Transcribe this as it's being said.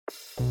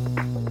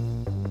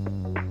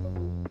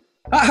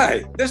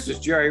Hi, this is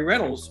Jerry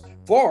Reynolds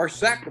for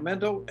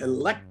Sacramento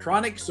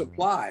Electronic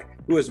Supply,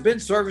 who has been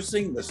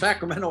servicing the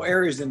Sacramento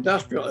area's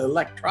industrial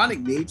electronic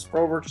needs for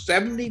over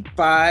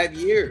 75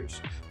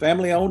 years.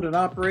 Family owned and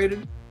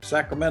operated,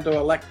 Sacramento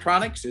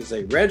Electronics is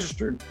a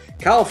registered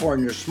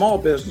California small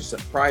business that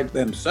prides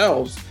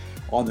themselves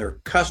on their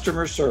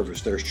customer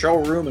service. Their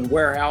showroom and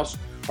warehouse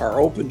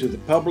are open to the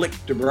public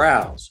to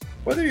browse.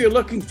 Whether you're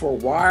looking for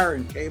wire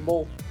and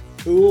cable,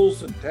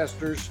 tools and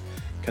testers,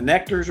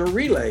 connectors, or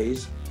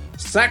relays,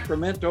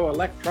 Sacramento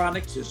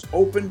Electronics is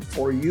open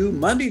for you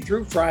Monday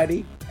through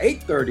Friday,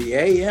 8:30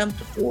 a.m.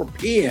 to 4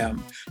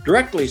 p.m.,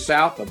 directly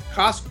south of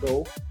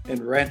Costco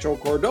in Rancho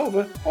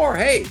Cordova. Or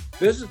hey,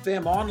 visit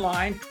them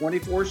online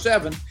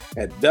 24/7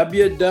 at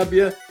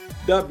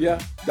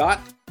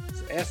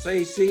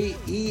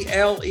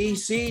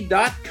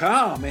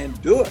www.sacelec.com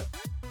and do it.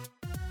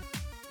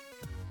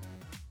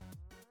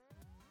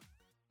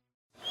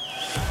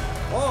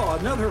 Oh,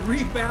 another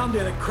rebound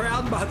in a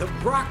crowd by the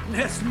Brock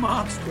Ness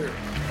Monster.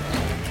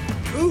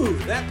 Ooh,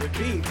 that would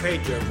be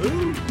deja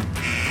vu.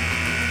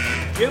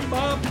 Jim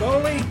Bob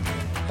Bowley,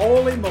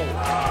 holy moly.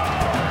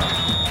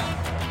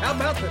 How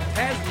about the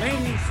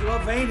Tasmanian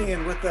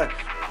Slovenian with the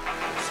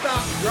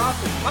stop, drop,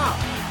 and pop?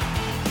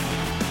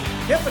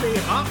 Hippity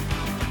hop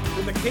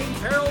to the King's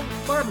Herald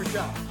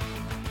Barbershop.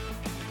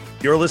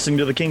 You're listening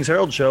to the King's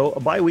Herald Show,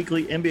 a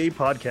bi-weekly NBA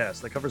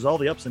podcast that covers all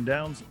the ups and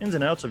downs, ins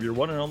and outs of your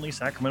one and only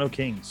Sacramento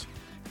Kings.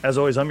 As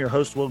always, I'm your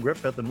host, Will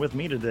Griffith, and with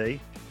me today,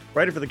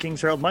 writer for the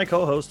King's Herald, my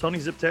co-host, Tony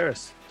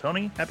Zipteris.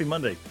 Tony, happy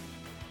Monday.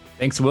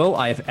 Thanks, Will.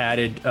 I've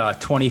added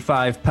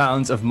 25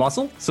 pounds of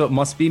muscle, so it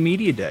must be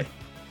media day.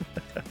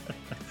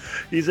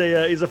 He's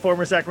a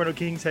former Sacramento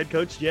Kings head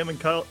coach, GM and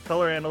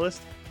color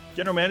analyst,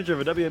 general manager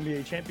of a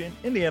WNBA champion,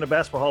 Indiana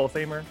Basketball Hall of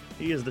Famer.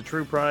 He is the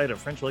true pride of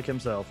French Lick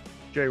himself,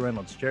 Jerry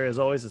Reynolds. Jerry, as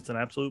always, it's an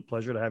absolute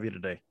pleasure to have you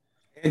today.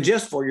 And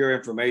just for your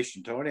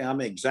information, Tony, I'm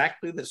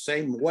exactly the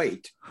same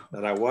weight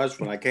that I was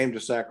when I came to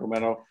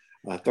Sacramento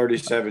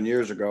 37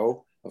 years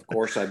ago. Of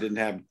course, I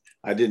didn't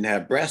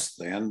have breasts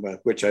then,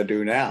 but which I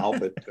do now.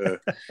 But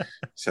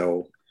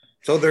so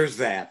there's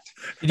that.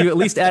 Did you at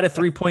least add a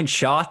 3-point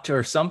shot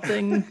or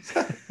something?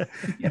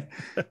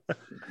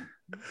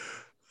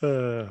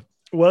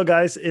 Well,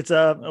 guys, it's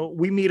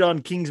we meet on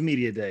Kings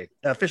Media Day,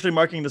 officially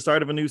marking the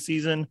start of a new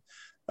season.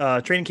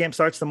 Training camp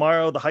starts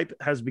tomorrow. The hype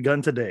has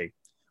begun today.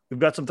 We've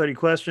got some 30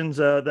 questions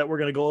that we're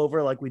going to go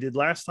over like we did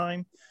last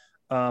time,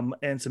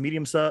 and some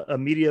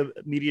media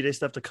day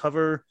stuff to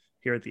cover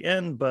here at the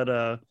end. But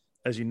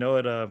as you know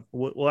it,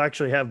 we'll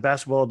actually have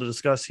basketball to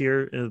discuss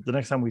here the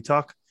next time we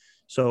talk.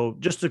 So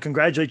just to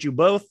congratulate you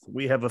both,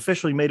 we have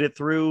officially made it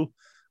through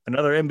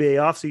another NBA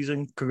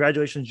offseason.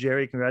 Congratulations,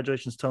 Jerry.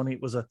 Congratulations, Tony.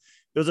 It was a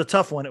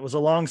tough one. It was a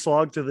long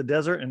slog through the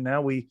desert, and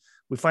now we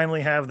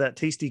finally have that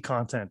tasty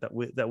content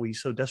that we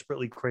so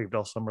desperately craved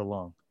all summer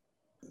long.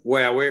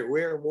 Well,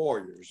 we're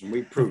Warriors, and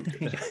we proved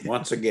it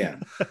once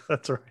again.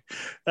 That's right.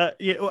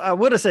 I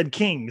would have said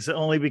Kings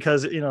only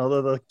because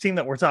the team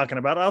that we're talking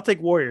about. I'll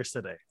take Warriors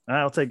today.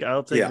 I'll take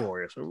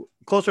Warriors. We're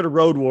closer to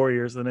Road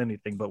Warriors than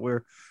anything, but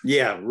we're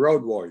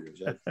Road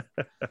Warriors.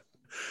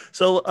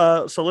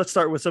 So let's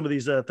start with some of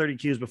these 30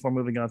 Qs before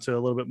moving on to a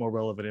little bit more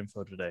relevant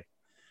info today.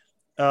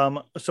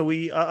 So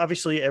we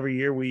obviously every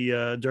year we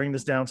during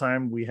this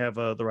downtime we have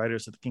the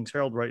writers at the King's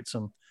Herald write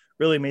some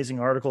really amazing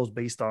articles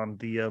based on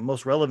the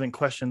most relevant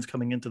questions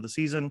coming into the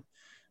season.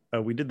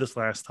 We did this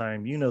last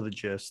time. You know the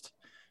gist.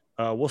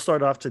 We'll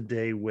start off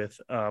today with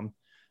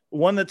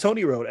one that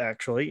Tony wrote,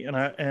 actually, and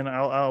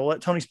I'll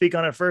let Tony speak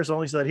on it first,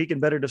 only so that he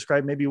can better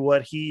describe maybe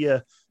what he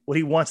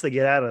wants to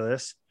get out of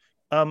this.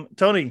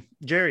 Tony,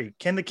 Jerry,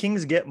 can the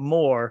Kings get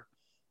more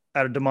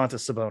out of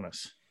Domantas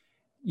Sabonis?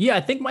 Yeah,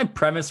 I think my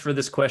premise for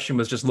this question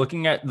was just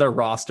looking at the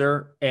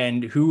roster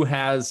and who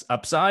has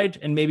upside,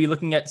 and maybe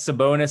looking at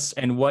Sabonis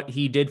and what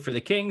he did for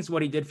the Kings,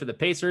 what he did for the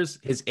Pacers,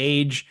 his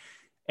age.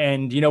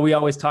 And, we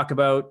always talk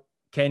about,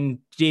 can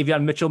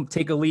Davion Mitchell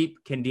take a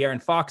leap? Can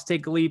De'Aaron Fox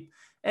take a leap?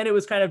 And it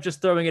was kind of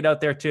just throwing it out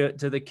there to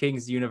the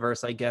Kings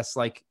universe, I guess.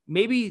 Like,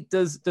 maybe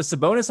does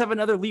Sabonis have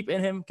another leap in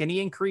him? Can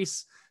he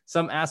increase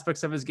some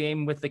aspects of his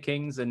game with the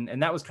Kings?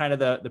 And that was kind of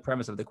the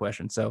premise of the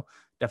question. So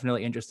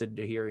definitely interested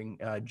in hearing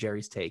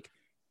Jerry's take.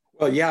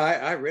 Well, yeah,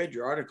 I read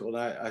your article, and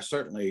I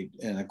certainly,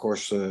 and of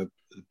course, the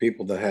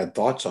people that had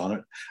thoughts on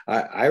it,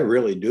 I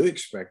really do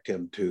expect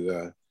him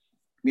to,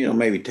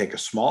 maybe take a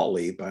small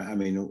leap. I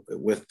mean,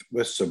 with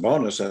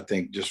Sabonis, I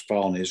think just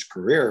following his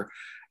career,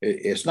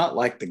 it's not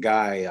like the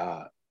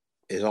guy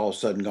is all of a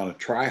sudden going to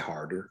try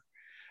harder.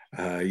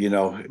 Right.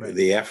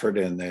 The effort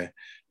and the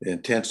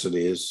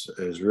intensity is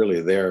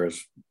really there, as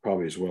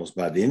probably as well as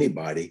about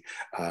anybody.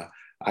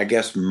 I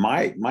guess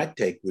my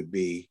take would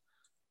be,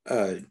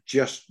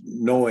 just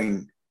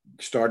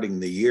starting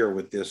the year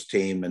with this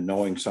team and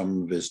knowing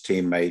some of his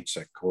teammates,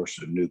 of course,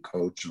 the new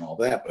coach and all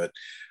that,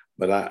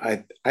 but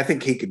I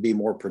think he could be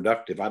more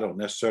productive. I don't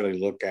necessarily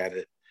look at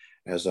it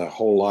as a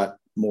whole lot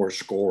more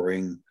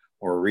scoring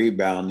or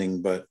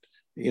rebounding, but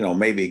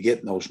maybe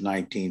getting those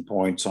 19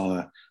 points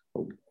on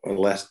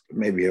less,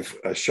 maybe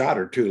a shot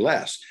or two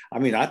less. I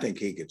mean, I think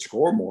he could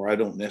score more. I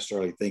don't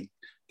necessarily think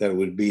that it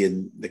would be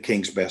in the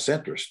Kings' best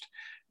interest.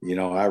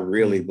 I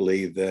really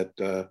believe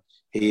that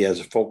he, as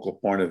a focal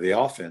point of the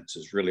offense,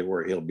 is really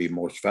where he'll be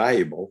most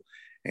valuable.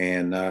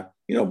 And,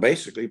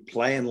 basically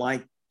playing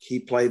like he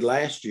played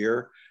last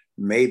year,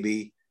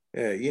 maybe,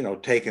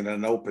 taking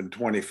an open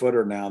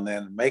 20-footer now and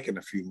then, making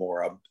a few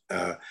more up.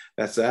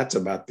 That's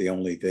about the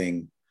only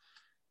thing,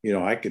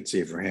 I could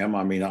see for him.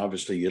 I mean,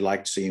 obviously you'd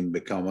like to see him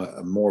become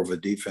a more of a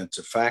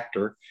defensive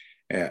factor.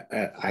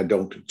 I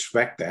don't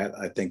expect that.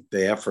 I think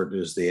the effort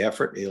is the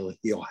effort.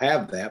 He'll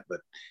have that,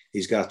 but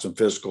he's got some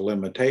physical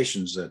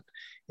limitations that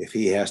if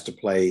he has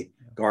to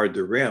guard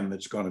the rim,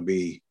 it's going to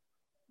be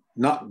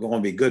not going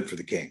to be good for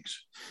the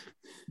Kings.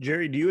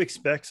 Jerry, do you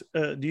expect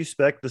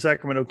the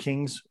Sacramento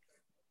Kings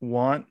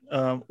want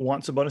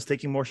Sabonis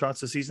taking more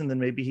shots this season than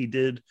maybe he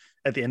did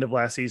at the end of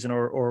last season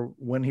or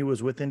when he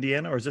was with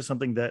Indiana? Or is this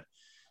something that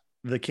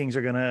the Kings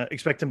are going to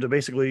expect him to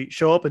basically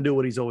show up and do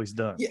what he's always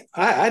done? Yeah,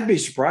 I'd be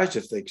surprised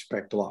if they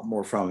expect a lot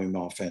more from him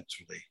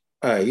offensively.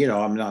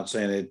 I'm not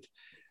saying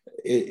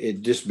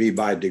it just be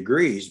by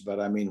degrees, but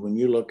I mean, when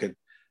you look at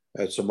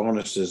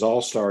Sabonis's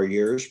all-star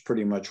years,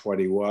 pretty much what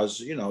he was,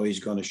 he's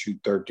going to shoot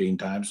 13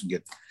 times and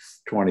get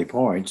 20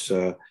 points.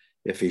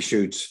 If he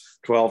shoots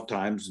 12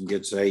 times and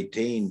gets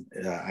 18,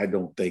 I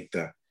don't think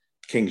the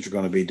Kings are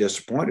going to be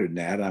disappointed in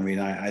that. I mean,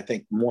 I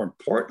think more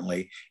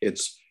importantly,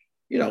 it's,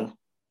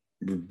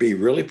 be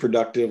really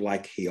productive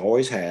like he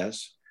always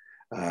has,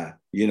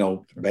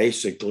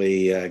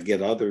 basically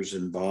get others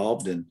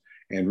involved and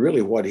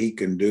really what he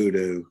can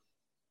do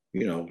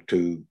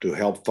to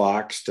help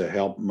Fox, to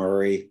help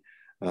Murray,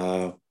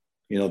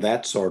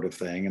 that sort of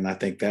thing. And I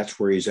think that's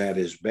where he's at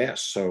his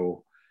best.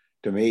 So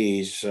to me,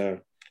 he's,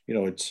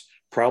 it's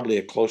probably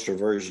a closer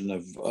version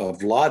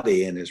of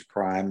Lottie in his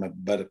prime,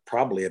 but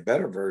probably a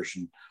better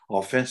version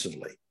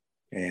offensively.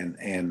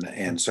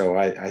 And so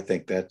I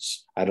think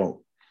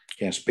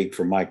can't speak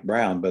for Mike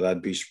Brown, but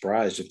I'd be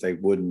surprised if they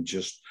wouldn't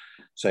just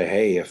say,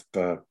 hey, if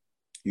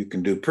you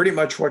can do pretty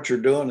much what you're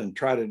doing and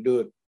try to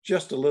do it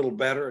just a little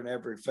better in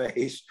every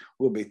phase,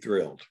 we'll be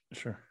thrilled.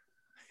 Sure.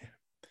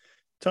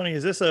 Tony,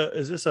 is this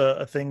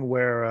a thing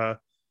where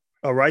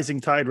a rising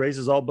tide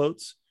raises all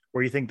boats,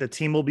 where you think the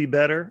team will be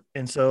better,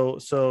 and so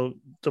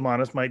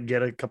Sabonis might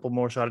get a couple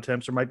more shot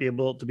attempts or might be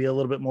able to be a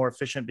little bit more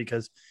efficient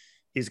because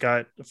he's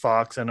got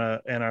Fox and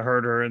a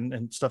Herter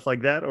and stuff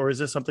like that? Or is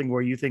this something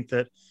where you think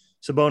that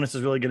Sabonis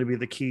is really going to be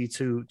the key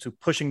to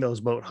pushing those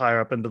boat higher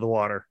up into the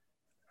water?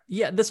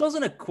 Yeah, this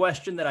wasn't a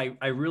question that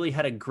I really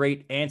had a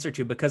great answer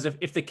to, because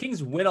if the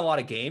Kings win a lot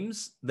of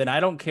games, then I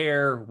don't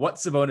care what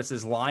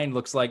Sabonis's line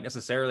looks like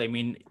necessarily. I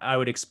mean, I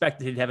would expect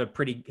that he'd have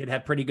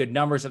pretty good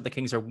numbers if the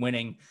Kings are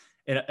winning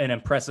an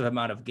impressive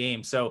amount of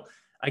games. So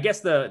I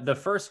guess the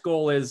first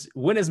goal is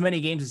win as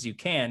many games as you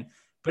can.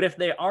 But if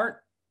they aren't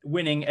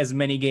winning as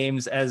many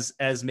games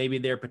as maybe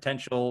their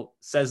potential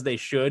says they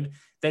should,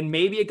 then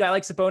maybe a guy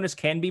like Sabonis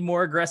can be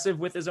more aggressive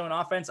with his own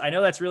offense. I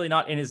know that's really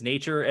not in his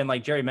nature. And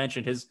like Jerry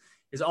mentioned, his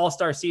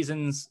all-star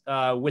seasons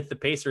with the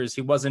Pacers,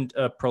 he wasn't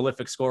a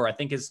prolific scorer. I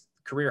think his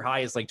career high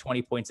is like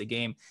 20 points a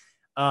game.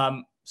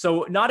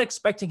 So not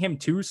expecting him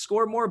to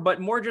score more, but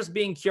more just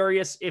being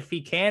curious if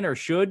he can or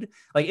should.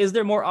 Like, is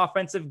there more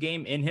offensive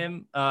game in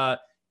him?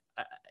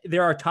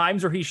 There are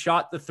times where he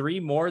shot the three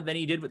more than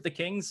he did with the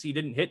Kings. He's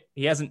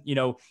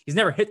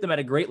never hit them at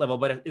a great level,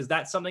 but is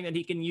that something that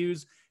he can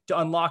use to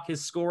unlock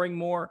his scoring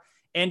more?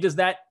 And does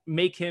that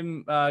make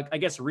him,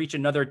 reach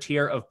another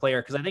tier of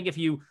player? Because I think if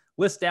you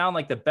list down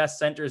like the best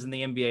centers in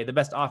the NBA, the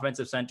best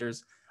offensive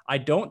centers, I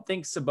don't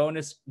think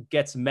Sabonis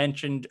gets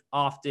mentioned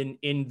often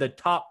in the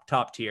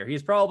top tier.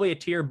 He's probably a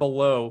tier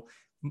below.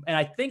 And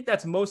I think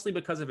that's mostly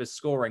because of his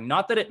scoring.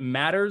 Not that it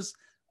matters,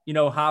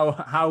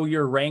 how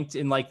you're ranked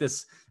in like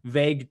this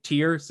vague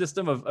tier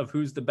system of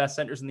who's the best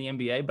centers in the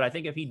NBA. But I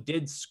think if he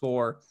did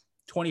score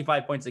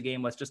 25 points a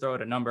game, let's just throw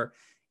out a number,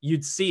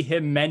 you'd see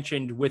him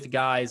mentioned with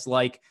guys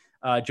like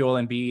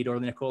Joel Embiid or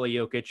Nikola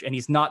Jokic, and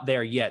he's not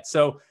there yet.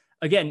 So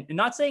again,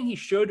 not saying he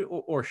should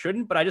or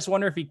shouldn't, but I just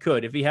wonder if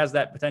he has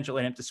that potential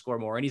in him to score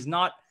more. And he's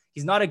not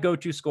a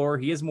go-to scorer.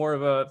 He is more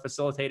of a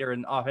facilitator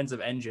and offensive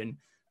engine,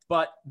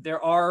 but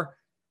there are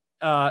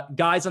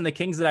guys on the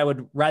Kings that I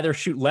would rather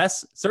shoot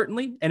less,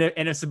 certainly. And if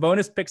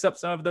Sabonis picks up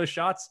some of those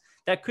shots,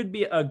 that could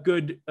be a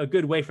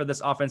good way for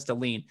this offense to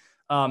lean.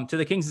 To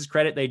the Kings'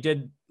 credit, they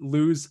did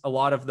lose a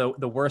lot of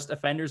the worst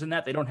offenders in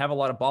that. They don't have a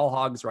lot of ball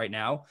hogs right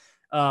now.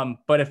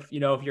 But if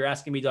you're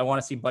asking me, do I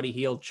want to see Buddy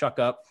Hield chuck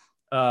up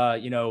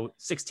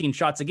 16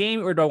 shots a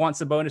game, or do I want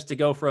Sabonis to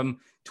go from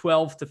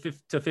 12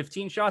 to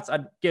 15 shots?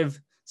 I'd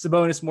give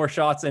Sabonis more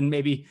shots and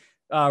maybe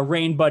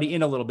rein Buddy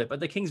in a little bit. But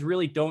the Kings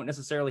really don't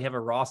necessarily have a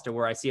roster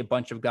where I see a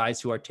bunch of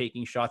guys who are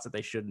taking shots that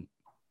they shouldn't.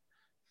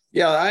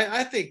 Yeah,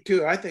 I think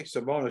too. I think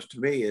Sabonis to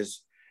me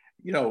is,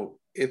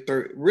 if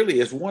there really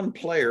is one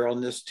player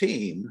on this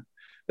team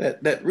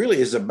that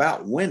really is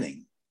about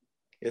winning,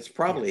 it's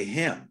probably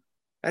him.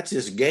 That's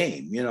his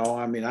game.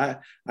 I mean,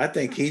 I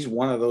think he's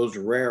one of those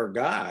rare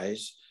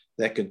guys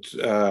that could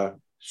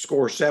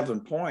score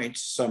 7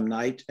 points some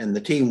night and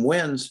the team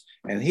wins,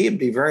 and he'd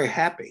be very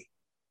happy.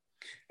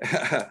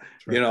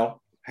 Sure.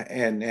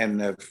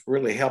 And have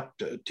really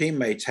helped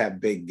teammates have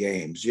big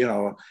games.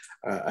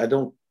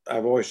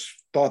 I've always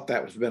thought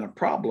that has been a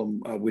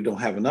problem. We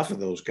don't have enough of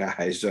those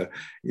guys, to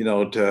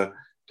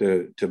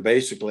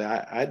basically,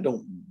 I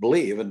don't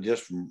believe, and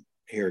just from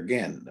here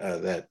again,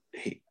 that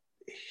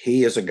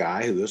he is a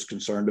guy who is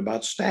concerned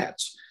about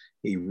stats.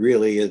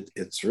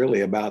 It's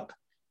really about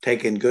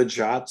taking good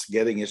shots,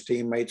 getting his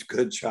teammates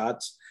good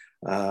shots,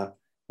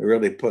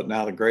 really putting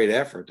out a great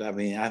effort. I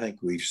mean, I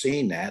think we've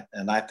seen that,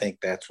 and I think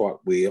that's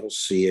what we'll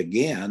see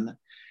again.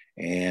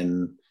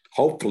 And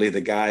hopefully the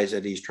guys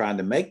that he's trying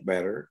to make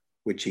better,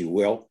 which he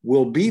will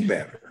be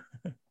better.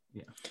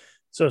 Yeah.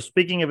 So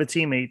speaking of a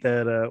teammate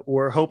that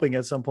we're hoping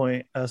at some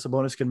point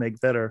Sabonis can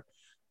make better,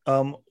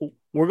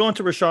 we're going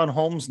to Richaun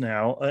Holmes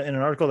now. In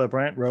an article that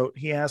Brant wrote,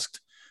 he asked,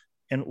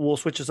 and we'll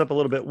switch this up a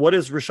little bit, what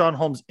is Richaun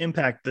Holmes'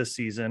 impact this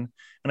season?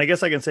 And I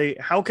guess I can say,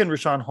 how can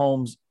Richaun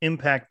Holmes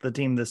impact the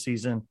team this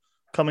season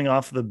coming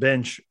off the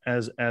bench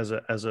as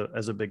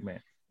a big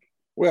man?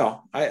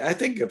 Well, I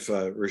think if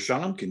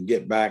Richaun can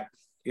get back,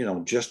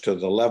 just to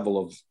the level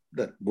of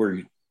that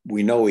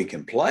we know he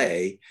can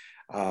play,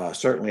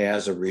 certainly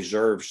as a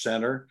reserve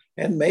center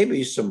and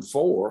maybe some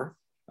four.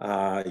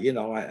 I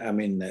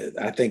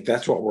think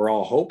that's what we're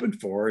all hoping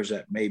for, is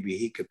that maybe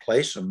he could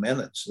play some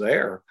minutes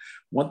there.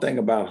 One thing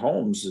about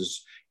Holmes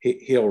is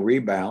he'll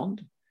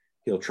rebound,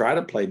 he'll try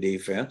to play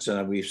defense,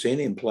 and we've seen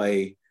him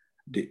play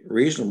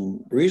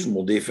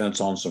reasonable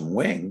defense on some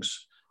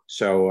wings.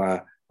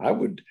 So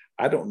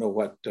I don't know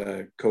what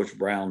Coach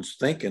Brown's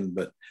thinking,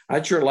 but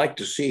I'd sure like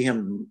to see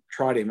him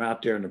trot him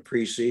out there in the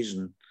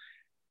preseason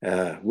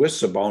with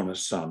Sabonis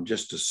some,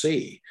 just to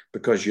see,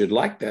 because you'd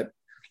like that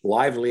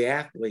lively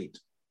athlete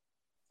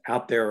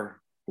out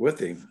there with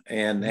him.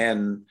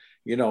 And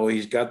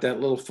he's got that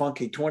little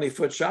funky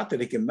 20-foot shot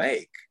that he can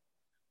make.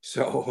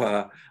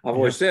 So I've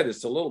always said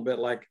it's a little bit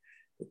like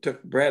it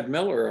took Brad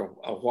Miller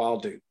a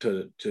while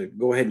to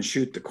go ahead and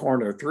shoot the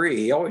corner three.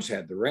 He always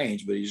had the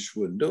range, but he just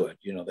wouldn't do it.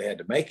 They had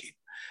to make him.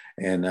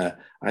 And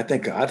I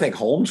think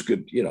Holmes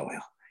could,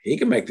 he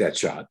can make that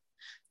shot.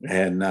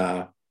 And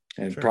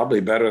sure,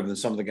 probably better than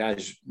some of the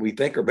guys we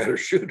think are better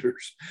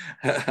shooters.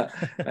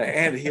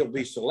 And he'll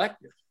be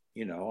selective.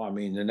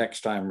 The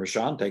next time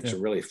Richaun takes a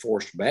really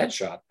forced bad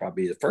shot,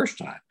 probably the first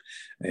time.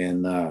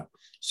 And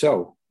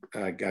so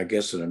I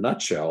guess in a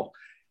nutshell,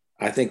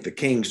 I think the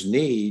Kings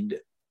need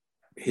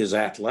his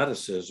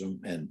athleticism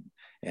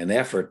and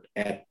effort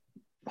at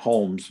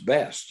Holmes'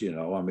 best.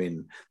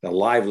 The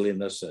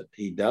liveliness that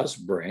he does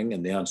bring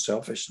and the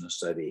unselfishness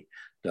that he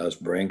does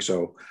bring.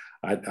 So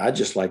I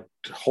just like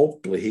to,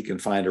 hopefully he can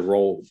find a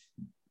role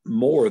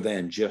more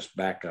than just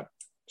backup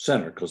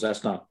center, because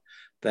that's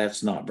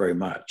not very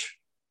much.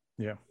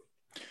 Yeah.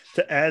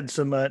 To add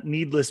some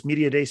needless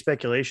media day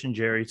speculation,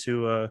 Jerry,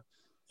 to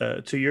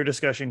your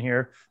discussion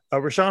here,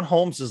 Richaun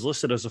Holmes is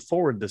listed as a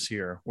forward this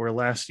year, where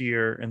last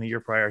year and the year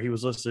prior he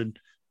was listed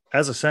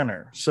as a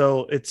center.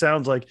 So it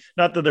sounds like,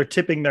 not that they're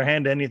tipping their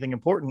hand to anything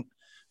important,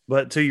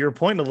 but to your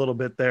point a little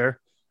bit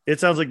there, it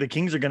sounds like the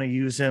Kings are going to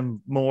use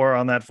him more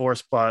on that 4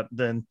 spot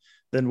than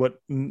what,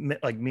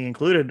 like me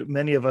included,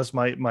 many of us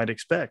might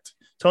expect.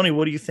 Tony,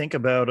 what do you think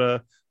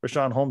about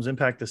Richaun Holmes'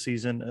 impact this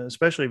season,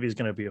 especially if he's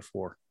going to be a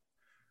 4?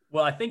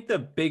 Well, I think the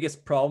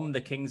biggest problem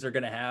the Kings are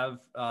going to have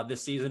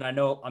this season, I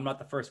know I'm not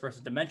the first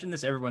person to mention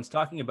this, everyone's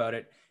talking about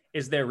it,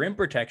 is their rim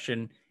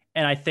protection.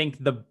 And I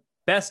think the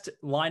best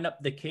lineup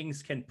the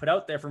Kings can put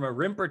out there from a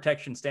rim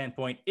protection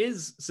standpoint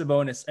is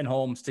Sabonis and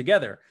Holmes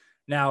together.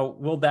 Now,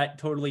 will that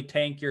totally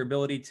tank your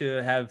ability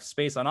to have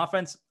space on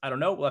offense? I don't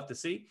know. We'll have to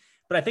see.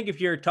 But I think if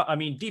you're,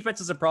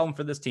 defense is a problem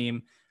for this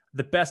team.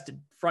 The best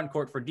front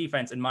court for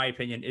defense, in my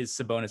opinion, is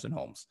Sabonis and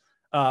Holmes.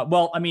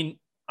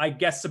 I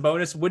guess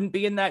Sabonis wouldn't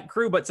be in that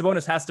crew, but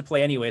Sabonis has to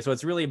play anyway. So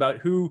it's really about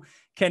who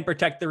can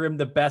protect the rim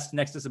the best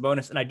next to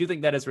Sabonis. And I do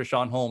think that is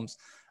Richaun Holmes.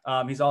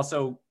 He's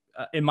also,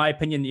 in my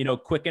opinion,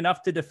 quick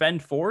enough to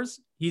defend 4s.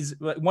 He's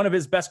one of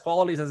his best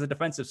qualities as a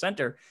defensive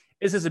center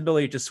is his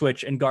ability to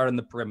switch and guard on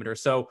the perimeter.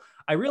 So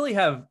I really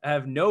have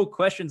no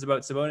questions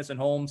about Sabonis and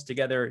Holmes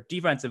together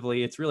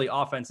defensively. It's really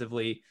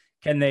offensively.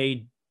 Can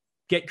they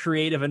get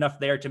creative enough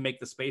there to make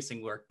the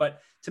spacing work?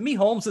 But to me,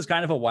 Holmes is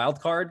kind of a wild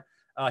card.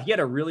 He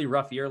had a really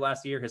rough year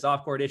last year. His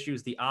off-court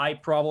issues, the eye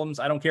problems.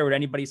 I don't care what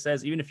anybody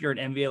says. Even if you're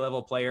an NBA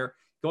level player,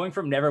 going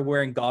from never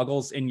wearing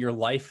goggles in your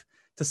life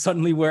to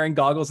suddenly wearing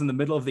goggles in the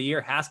middle of the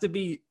year has to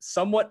be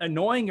somewhat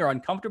annoying or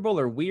uncomfortable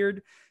or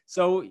weird.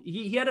 So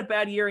he had a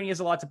bad year and he has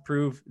a lot to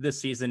prove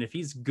this season. If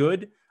he's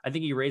good, I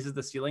think he raises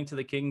the ceiling to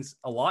the Kings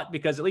a lot,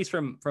 because at least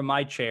from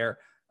my chair,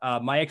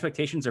 my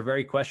expectations are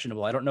very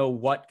questionable. I don't know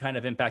what kind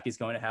of impact he's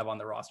going to have on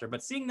the roster,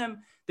 but seeing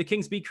the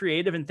Kings be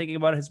creative and thinking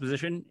about his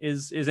position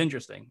is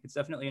interesting. It's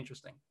definitely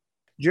interesting.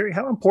 Jerry,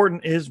 how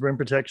important is rim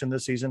protection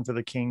this season for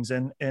the Kings,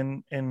 and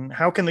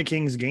how can the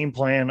Kings game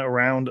plan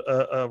around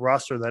a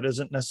roster that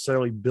isn't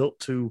necessarily built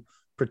to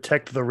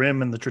protect the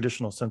rim in the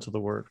traditional sense of the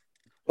word?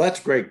 that's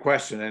a great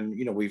question, and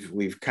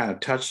we've kind of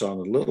touched on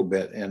it a little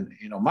bit. And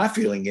my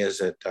feeling is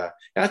that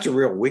that's a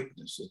real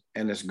weakness,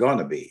 and it's going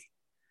to be.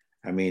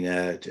 I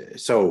mean,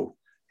 so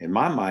in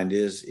my mind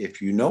is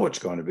if you know it's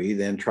going to be,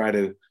 then try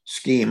to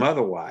scheme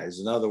otherwise.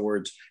 In other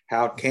words,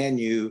 how can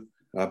you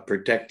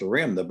protect the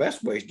rim? The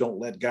best way is don't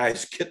let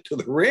guys get to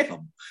the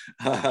rim.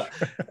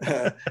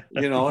 And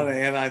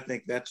I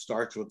think that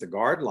starts with the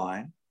guard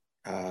line.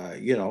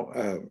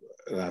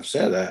 I've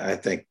said I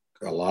think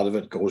a lot of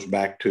it goes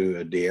back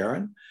to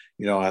De'Aaron.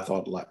 I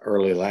thought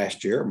early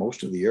last year,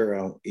 most of the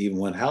year, even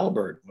when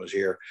Halliburton was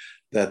here,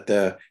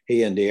 that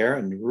he and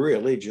De'Aaron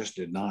really just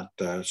did not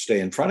stay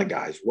in front of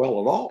guys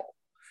well at all.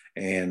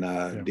 And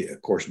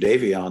of course,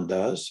 Davion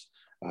does.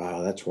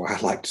 That's why I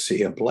like to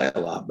see him play a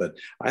lot. But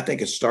I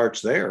think it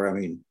starts there. I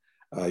mean,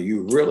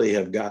 you really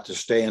have got to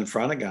stay in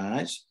front of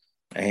guys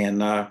and,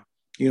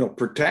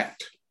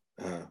 protect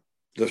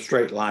the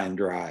straight line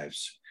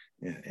drives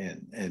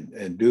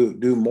and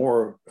do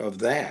more of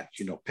that.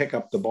 Pick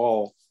up the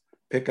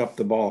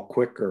ball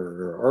quicker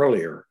or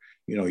earlier.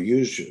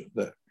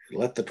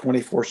 Let the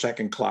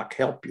 24-second clock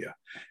help you.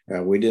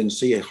 We didn't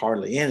see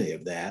hardly any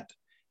of that.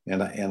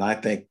 And I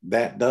think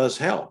that does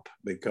help,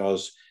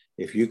 because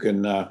if you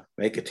can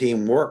make a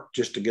team work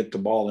just to get the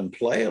ball in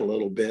play a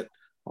little bit,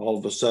 all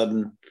of a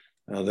sudden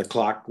the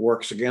clock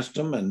works against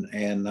them,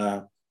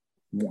 and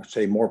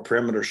say more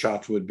perimeter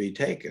shots would be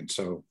taken.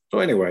 So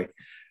anyway,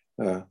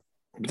 but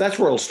that's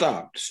where it'll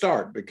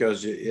start,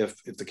 because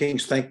if the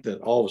Kings think that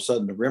all of a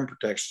sudden the rim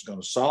protection is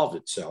going to solve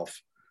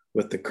itself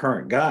with the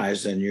current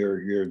guys, then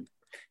you're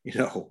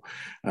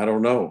I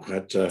don't know.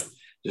 That's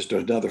just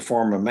another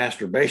form of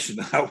masturbation,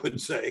 I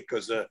would say,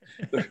 because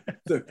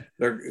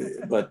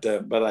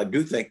but I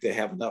do think they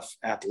have enough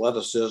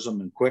athleticism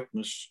and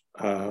quickness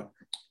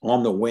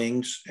on the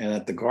wings and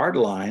at the guard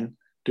line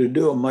to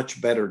do a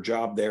much better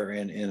job there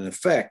and in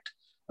effect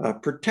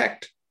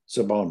protect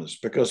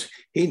Sabonis, because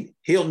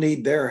he'll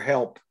need their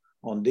help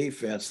on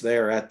defense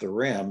there at the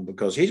rim,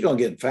 because he's going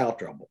to get in foul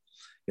trouble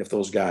if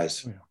those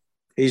guys. Yeah.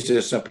 He's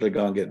just simply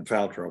going to get in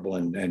foul trouble,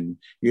 and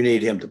you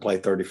need him to play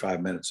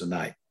 35 minutes a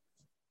night.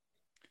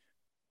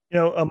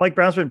 Mike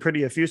Brown's been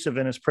pretty effusive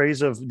in his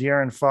praise of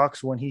De'Aaron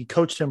Fox when he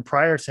coached him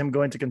prior to him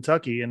going to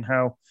Kentucky, and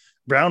how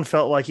Brown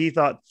felt like he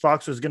thought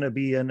Fox was going to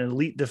be an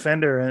elite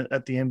defender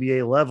at the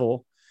NBA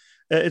level.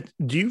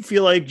 Do you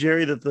feel like,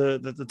 Jerry, that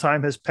the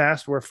time has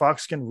passed where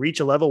Fox can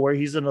reach a level where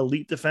he's an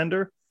elite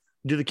defender?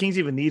 Do the Kings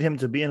even need him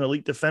to be an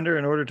elite defender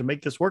in order to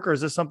make this work? Or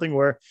is this something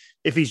where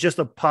if he's just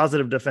a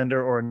positive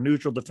defender or a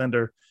neutral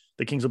defender,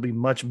 the Kings will be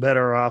much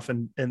better off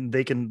and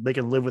they can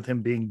live with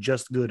him being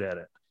just good at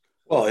it?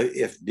 Well,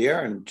 if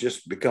De'Aaron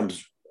just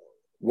becomes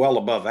well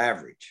above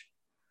average,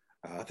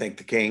 I think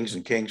the Kings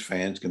and Kings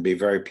fans can be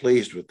very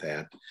pleased with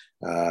that.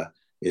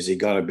 Is he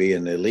going to be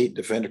an elite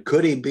defender?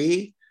 Could he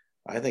be?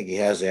 I think he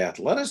has the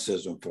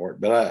athleticism for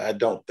it, but I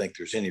don't think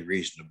there's any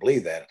reason to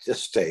believe that at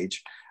this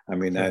stage. I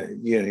mean,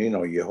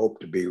 you hope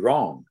to be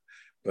wrong,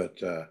 but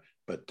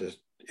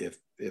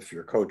if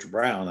you're Coach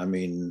Brown, I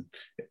mean,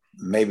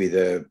 maybe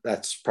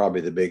that's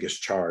probably the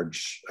biggest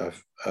charge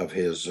of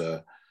his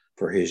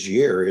for his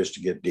year is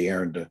to get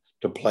De'Aaron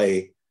to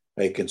play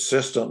a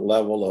consistent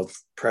level of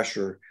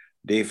pressure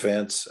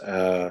defense,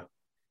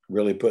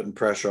 really putting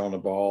pressure on the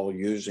ball,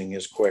 using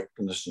his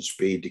quickness and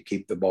speed to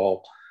keep the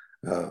ball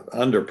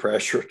under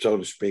pressure, so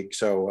to speak.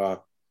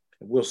 So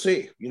we'll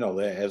see.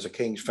 As a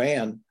Kings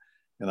fan,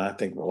 and I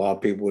think a lot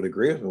of people would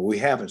agree with me, we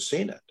haven't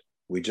seen it.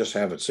 We just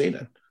haven't seen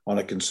it on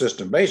a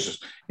consistent basis.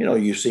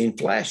 You've seen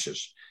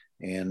flashes,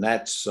 and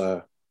that's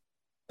got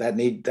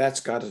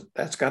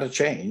to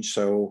change.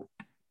 So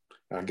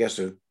I guess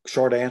the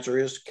short answer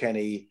is, can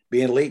he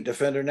be an elite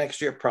defender next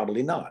year?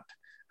 Probably not.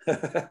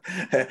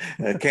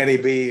 Can he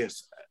be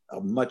a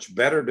much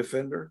better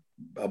defender,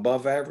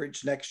 above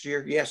average next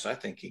year? Yes, I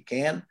think he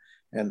can.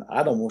 And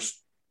I'd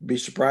almost be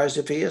surprised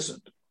if he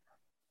isn't.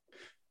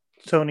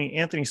 Tony,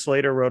 Anthony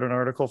Slater wrote an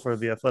article for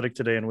The Athletic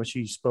today in which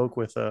he spoke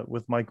with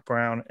Mike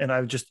Brown. And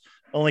I've just,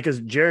 only because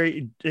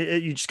Jerry,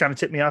 you just kind of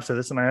tipped me off to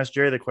this, and I asked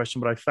Jerry the question,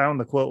 but I found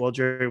the quote while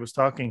Jerry was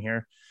talking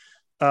here.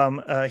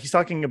 He's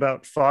talking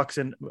about Fox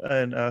and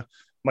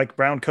Mike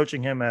Brown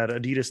coaching him at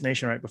Adidas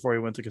Nation right before he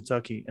went to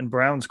Kentucky. And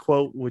Brown's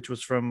quote, which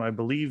was from, I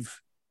believe,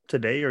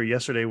 today or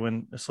yesterday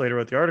when Slater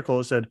wrote the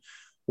article, said,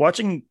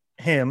 "Watching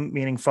him,"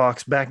 meaning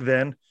Fox, back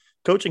then,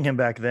 coaching him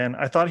back then,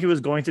 I thought he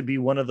was going to be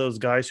one of those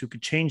guys who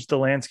could change the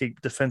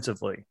landscape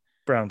defensively,"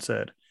 Brown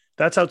said.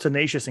 "That's how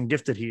tenacious and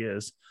gifted he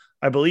is.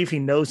 I believe he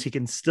knows he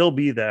can still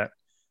be that.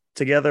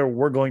 Together,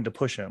 we're going to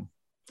push him."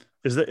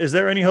 Is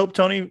there any hope,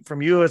 Tony,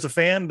 from you as a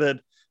fan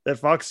that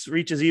Fox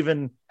reaches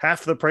even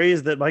half the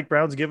praise that Mike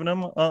Brown's given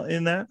him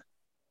in that?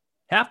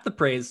 Half the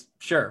praise,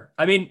 sure.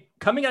 I mean,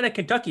 coming out of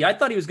Kentucky, I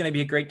thought he was going to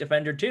be a great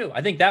defender too.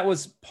 I think that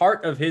was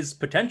part of his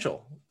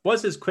potential,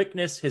 was his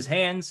quickness, his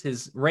hands,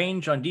 his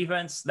range on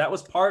defense. That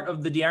was part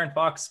of the De'Aaron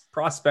Fox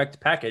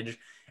prospect package.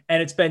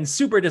 And it's been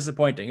super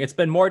disappointing. It's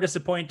been more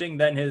disappointing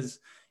than his,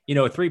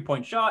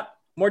 three-point shot,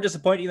 more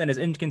disappointing than his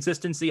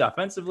inconsistency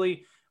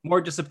offensively,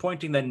 more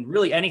disappointing than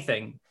really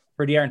anything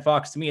for De'Aaron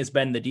Fox to me has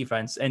been the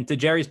defense. And to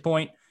Jerry's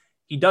point,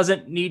 he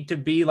doesn't need to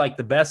be like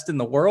the best in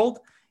the world.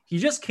 He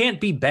just can't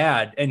be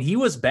bad. And he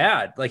was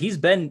bad. Like, he's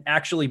been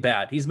actually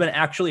bad. He's been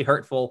actually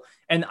hurtful.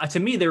 And to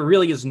me, there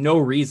really is no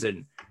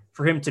reason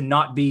for him to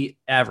not be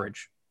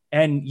average.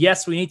 And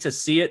yes, we need to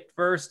see it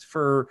first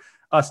for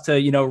us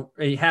to,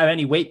 have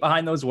any weight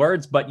behind those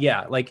words. But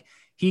yeah, like,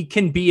 he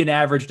can be an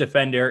average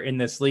defender in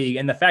this league.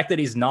 And the fact that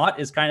he's not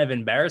is kind of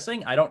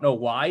embarrassing. I don't know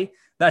why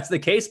that's the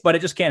case, but it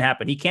just can't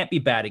happen. He can't be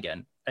bad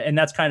again. And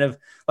that's kind of,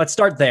 let's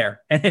start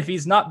there. And if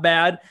he's not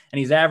bad and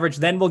he's average,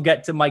 then we'll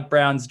get to Mike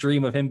Brown's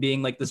dream of him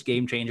being like this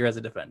game changer as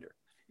a defender.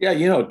 Yeah,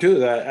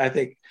 too, I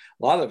think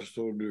a lot of us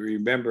would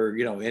remember,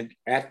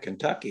 at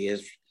Kentucky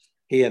is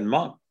he and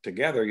Monk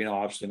together,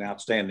 obviously an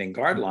outstanding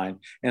guard line.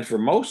 And for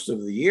most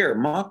of the year,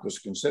 Monk was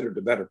considered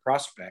the better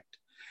prospect.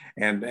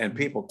 And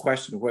people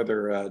questioned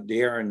whether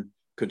De'Aaron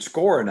could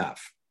score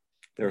enough.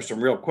 There were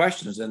some real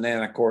questions. And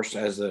then, of course,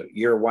 as the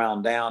year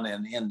wound down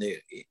and in the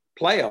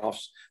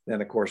playoffs,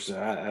 then, of course,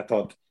 I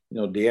thought,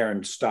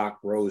 De'Aaron's stock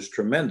rose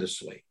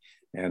tremendously.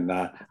 And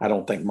I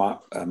don't think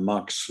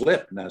Monk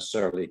slipped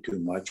necessarily too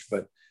much,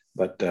 but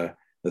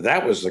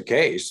that was the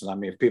case. And I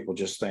mean, if people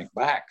just think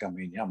back,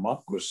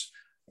 Monk was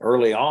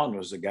early on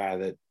was the guy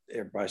that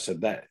everybody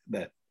said that,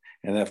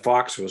 and then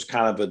Fox was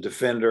kind of a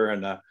defender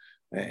and a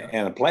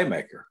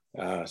playmaker.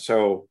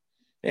 So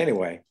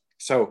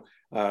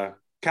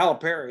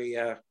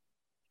Calipari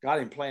got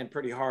him playing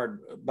pretty hard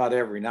about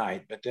every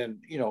night, but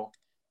then,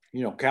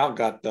 Cal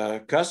got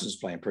Cousins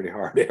playing pretty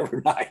hard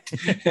every night.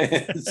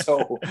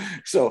 so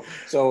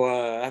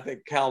I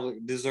think Cal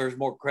deserves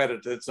more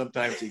credit than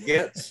sometimes he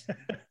gets.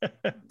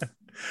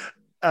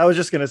 I was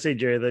just going to say,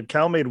 Jerry, that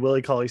Cal made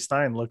Willie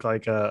Cauley-Stein look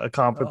like a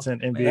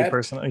competent NBA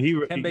person.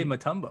 Kembe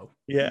Mutombo.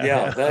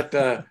 Yeah.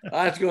 That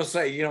I was going to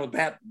say,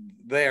 that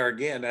there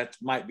again, that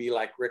might be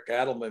like Rick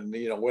Adelman,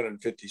 winning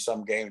 50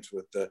 some games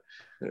with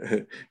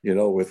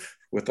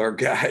with our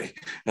guy,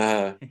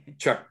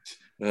 Chuck,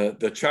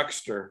 the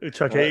Chuckster,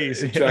 Chuck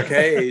Hayes, Chuck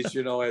Hayes,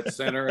 at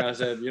center. I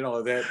said,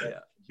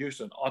 that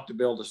Houston ought to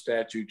build a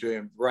statue to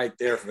him right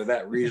there for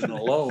that reason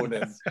alone.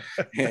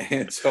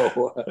 And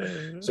so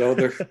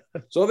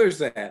there's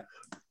that.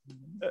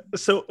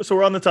 So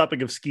we're on the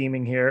topic of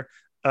scheming here.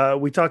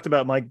 We talked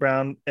about Mike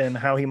Brown and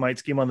how he might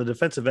scheme on the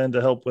defensive end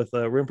to help with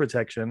rim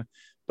protection.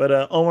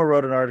 But Omar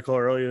wrote an article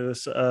earlier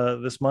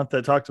this month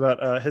that talked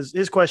about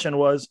his question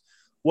was,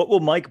 what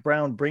will Mike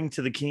Brown bring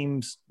to the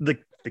Kings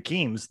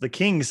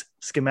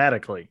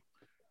schematically?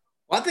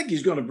 Well, I think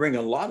he's going to bring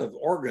a lot of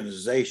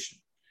organization.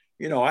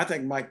 I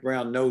think Mike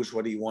Brown knows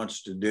what he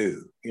wants to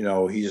do.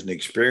 He's an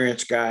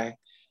experienced guy.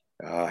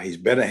 He's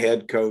been a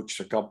head coach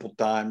a couple of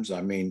times.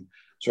 I mean,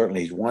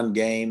 certainly he's won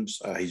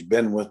games. He's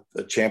been with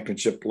a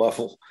championship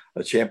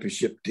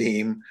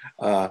team.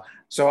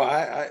 So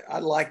I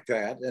like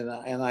that.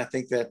 And I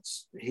think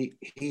that's,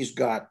 he's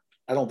got,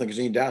 I don't think there's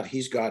any doubt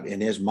he's got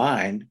in his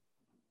mind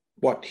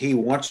what he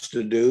wants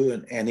to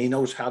do, and he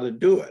knows how to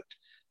do it.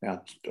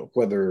 Now,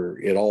 whether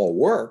it all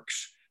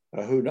works,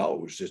 who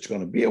knows? It's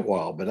going to be a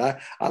while, but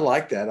I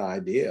like that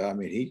idea. I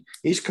mean,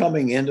 he's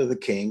coming into the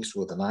Kings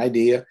with an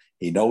idea.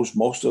 He knows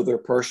most of their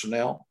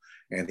personnel,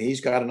 and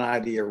he's got an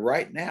idea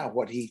right now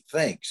what he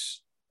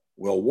thinks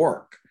will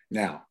work.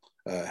 Now,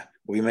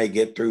 we may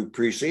get through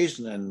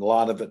preseason, and a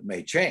lot of it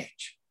may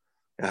change,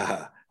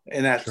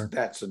 and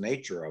that's the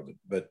nature of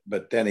it.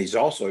 But then he's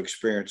also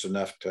experienced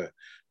enough to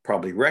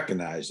probably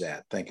recognize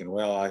that, thinking,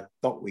 well, I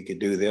thought we could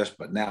do this,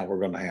 but now we're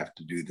going to have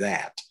to do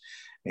that.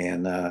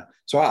 And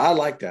so I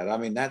like that. I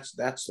mean, that's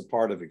the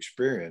part of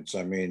experience.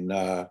 I mean,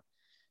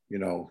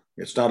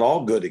 it's not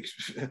all good.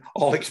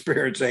 All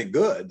experience ain't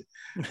good,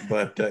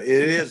 but it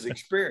is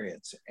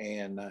experience.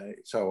 And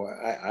so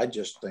I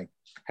just think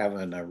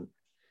having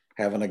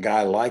a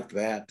guy like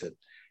that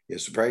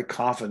is very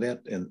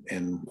confident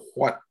in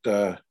what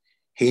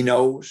he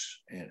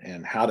knows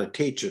and how to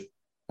teach it,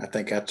 I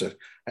think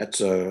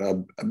that's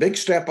a big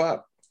step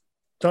up.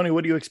 Tony,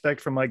 what do you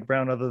expect from Mike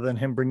Brown other than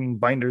him bringing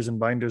binders and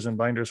binders and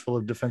binders full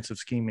of defensive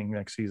scheming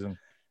next season?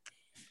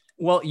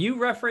 Well, you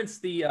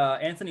referenced the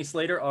Anthony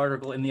Slater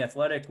article in The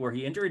Athletic where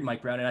he interviewed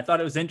Mike Brown, and I thought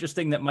it was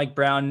interesting that Mike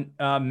Brown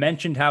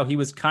mentioned how he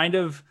was kind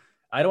of,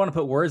 I don't want to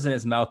put words in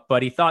his mouth,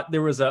 but he thought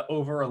there was an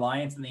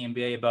over-reliance in the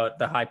NBA about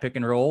the high pick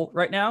and roll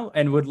right now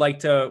and would like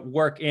to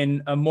work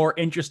in a more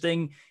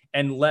interesting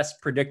and less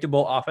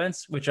predictable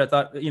offense, which I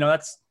thought,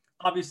 that's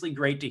obviously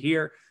great to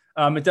hear.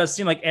 It does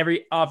seem like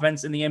every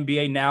offense in the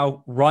NBA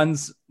now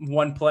runs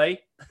one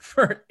play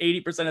for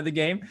 80% of the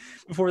game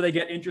before they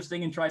get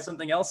interesting and try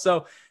something else.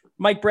 So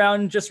Mike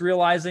Brown just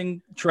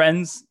realizing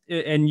trends,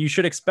 and you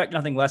should expect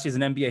nothing less. He's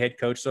an NBA head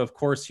coach, so of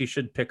course he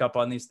should pick up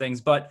on these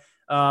things. But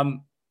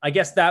I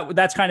guess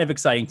that's kind of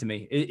exciting to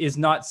me. It is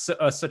not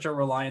such a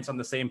reliance on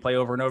the same play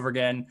over and over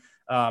again.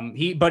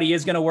 But he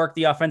is going to work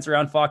the offense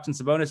around Fox and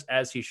Sabonis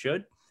as he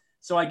should.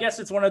 So I guess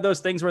it's one of those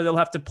things where they'll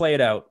have to play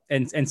it out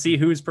and see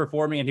who's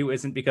performing and who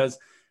isn't, because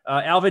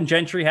Alvin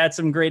Gentry had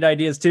some great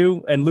ideas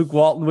too. And Luke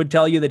Walton would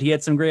tell you that he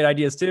had some great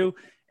ideas too.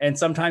 And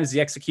sometimes the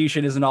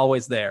execution isn't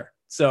always there.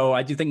 So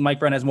I do think Mike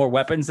Brown has more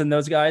weapons than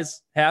those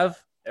guys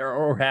have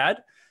or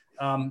had.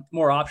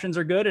 More options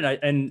are good.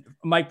 And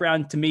Mike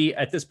Brown, to me,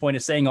 at this point,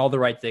 is saying all the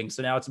right things.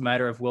 So now it's a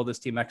matter of, will this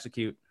team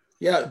execute?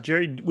 Yeah.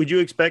 Jerry, would you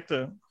expect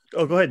go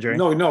ahead, Jerry.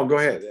 No, go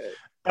ahead.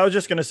 I was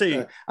just going to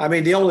say,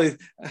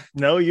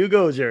 no, you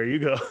go, Jerry, you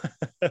go.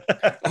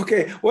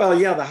 Okay. Well,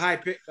 yeah, the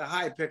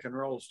high pick and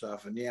roll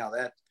stuff. And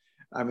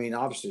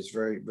obviously it's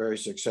very, very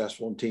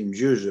successful and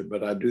teams use it,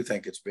 but I do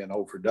think it's been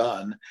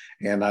overdone.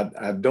 And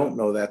I don't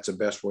know that's the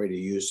best way to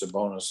use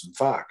Sabonis and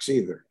Fox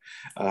either.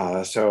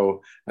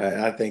 So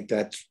I think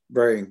that's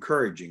very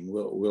encouraging.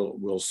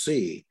 We'll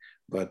see.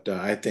 But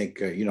I think,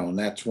 and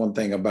that's one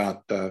thing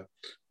about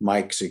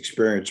Mike's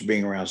experience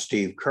being around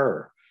Steve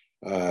Kerr,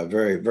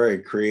 very,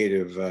 very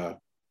creative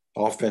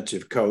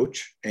offensive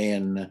coach,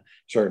 and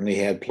certainly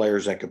had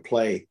players that could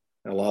play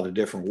a lot of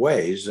different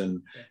ways.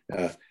 And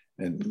I'm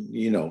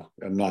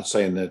not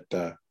saying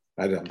that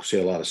I don't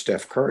see a lot of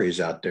Steph Currys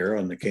out there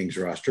on the Kings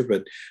roster,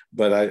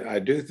 but I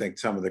do think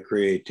some of the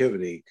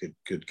creativity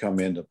could come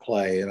into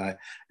play. And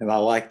I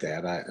like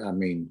that. I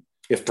mean,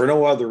 if for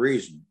no other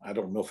reason, I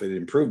don't know if it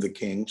improved the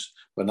Kings,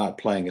 but not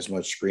playing as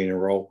much screen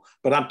and roll,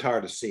 but I'm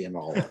tired of seeing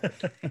all of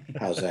it.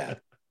 How's that?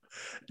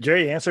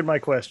 Jerry answered my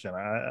question.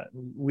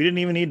 We didn't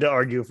even need to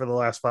argue for the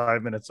last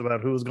 5 minutes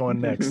about who was going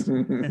next.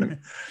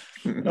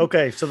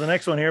 Okay, so the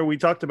next one here, we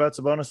talked about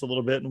Sabonis a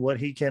little bit and what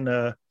he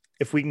can,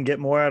 if we can get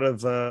more out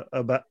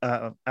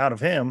of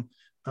him.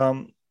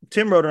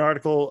 Tim wrote an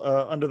article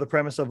under the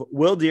premise of,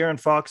 will De'Aaron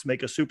Fox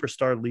make a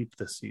superstar leap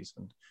this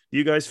season? Do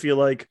you guys feel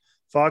like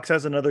Fox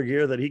has another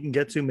gear that he can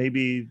get to,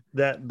 maybe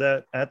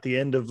that at the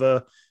end of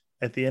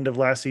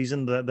last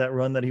season, that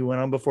run that he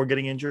went on before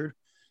getting injured?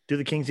 Do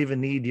the Kings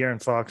even need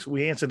De'Aaron Fox?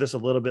 We answered this a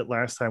little bit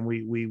last time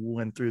we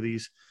went through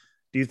these.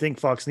 Do you think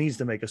Fox needs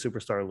to make a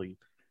superstar leap?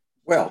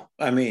 Well,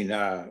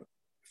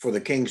 for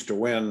the Kings to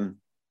win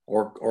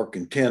or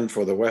contend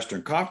for the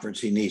Western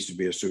Conference, he needs to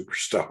be a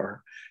superstar.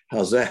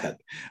 How's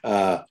that?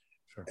 Sure.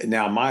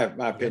 Now, my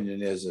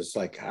opinion is, it's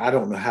like, I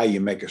don't know how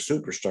you make a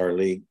superstar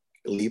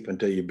leap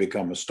until you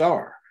become a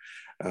star.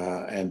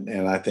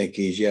 And I think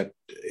he's yet,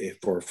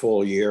 for a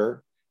full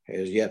year,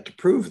 has yet to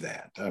prove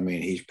that.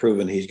 He's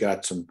proven he's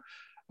got some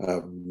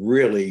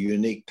really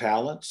unique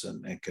talents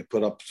and could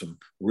put up some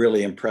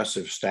really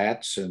impressive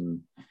stats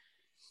and,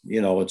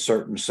 at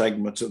certain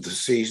segments of the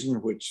season,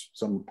 which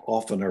some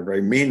often are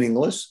very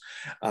meaningless.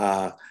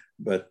 So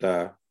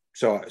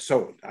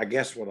I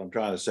guess what I'm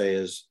trying to say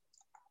is,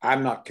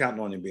 I'm not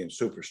counting on him being a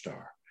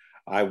superstar.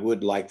 I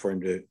would like for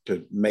him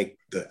to make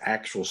the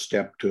actual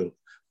step to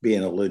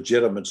being a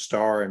legitimate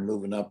star and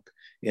moving up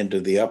into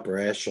the upper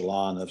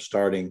echelon of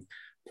starting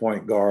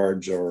point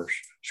guards or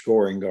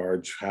scoring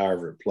guards,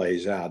 however it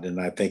plays out. And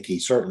I think he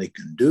certainly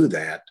can do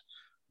that.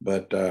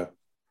 But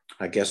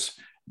I guess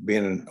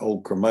being an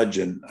old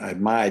curmudgeon,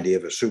 my idea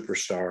of a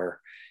superstar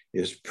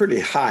is pretty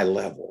high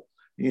level,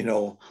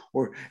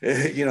 or,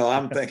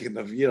 I'm thinking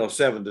of,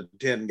 7 to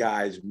 10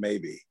 guys,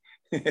 maybe.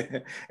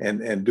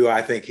 and do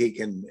I think he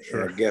can,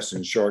 sure. I guess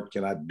in short,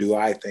 do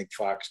I think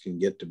Fox can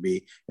get to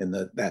be in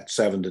that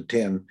 7 to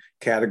 10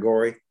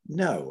 category?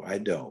 No, I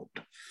don't.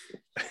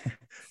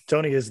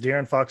 Tony, is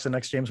De'Aaron Fox the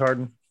next James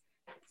Harden?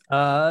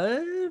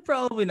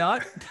 Probably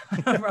not.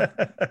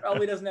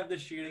 Probably doesn't have the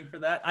shooting for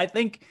that. I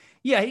think,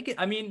 yeah, he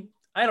can.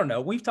 I don't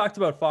know. We've talked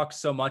about Fox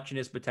so much and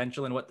his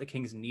potential and what the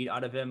Kings need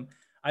out of him.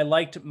 I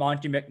liked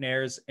Monty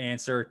McNair's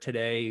answer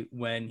today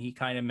when he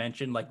kind of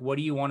mentioned, like, what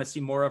do you want to see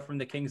more of from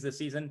the Kings this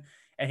season?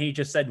 And he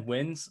just said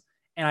wins.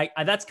 And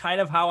I that's kind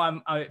of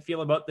how I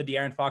feel about the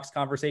De'Aaron Fox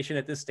conversation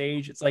at this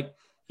stage. It's like,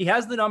 he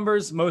has the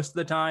numbers most of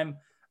the time.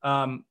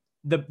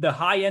 The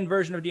high end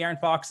version of De'Aaron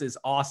Fox is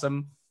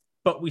awesome,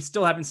 but we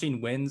still haven't seen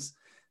wins.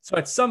 So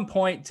at some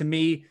point, to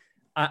me,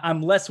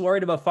 I'm less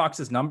worried about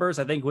Fox's numbers.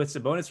 I think with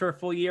Sabonis for a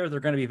full year, they're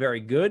going to be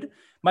very good.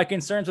 My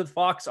concerns with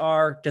Fox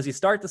are, does he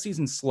start the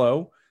season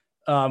slow?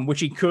 Which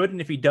he could, and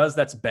if he does,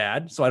 that's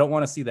bad. So I don't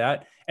want to see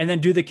that. And then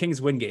do the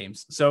Kings win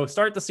games? So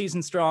start the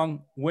season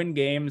strong, win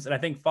games, and I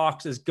think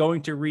Fox is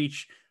going to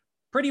reach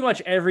pretty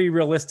much every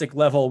realistic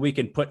level we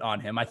can put on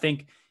him. I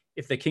think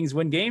if the Kings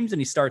win games and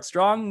he starts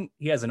strong,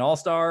 he has an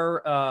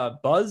all-star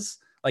buzz,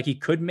 like he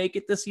could make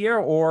it this year,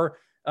 or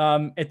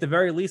at the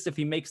very least, if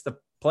he makes the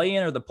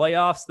play-in or the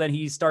playoffs, then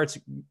he starts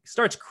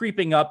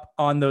creeping up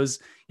on those,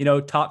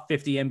 top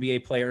 50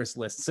 NBA players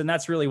lists. And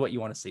that's really what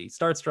you want to see.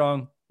 Start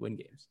strong, win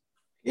games.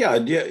 Yeah,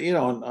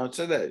 I'd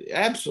say that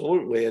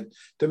absolutely. And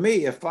to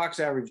me, if Fox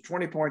averaged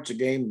 20 points a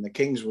game and the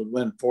Kings would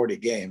win 40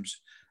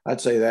 games, I'd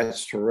say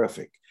that's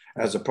terrific,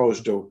 as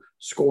opposed to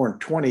scoring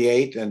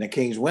 28 and the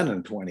Kings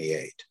winning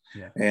 28.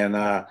 Yeah. And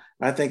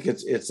I think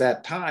it's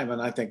that time.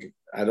 And I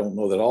don't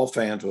know that all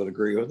fans would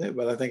agree with it,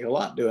 but I think a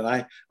lot do. And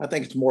I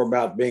think it's more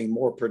about being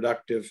more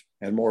productive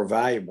and more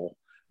valuable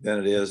than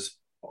it is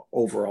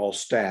overall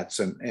stats.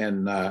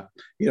 And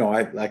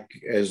I like,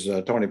 as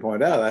Tony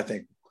pointed out, I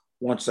think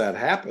once that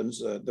happens,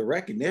 the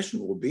recognition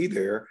will be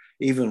there,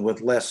 even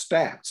with less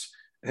stats.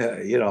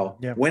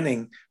 Yeah.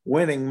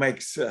 Winning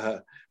makes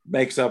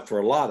makes up for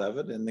a lot of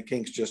it, and the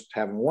Kings just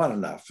haven't won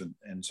enough.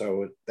 And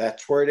so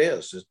that's where it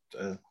is.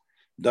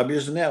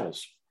 W's and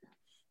L's.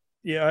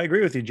 Yeah, I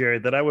agree with you, Jerry,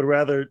 that I would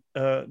rather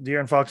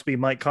De'Aaron Fox be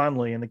Mike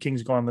Conley and the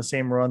Kings go on the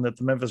same run that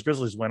the Memphis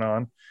Grizzlies went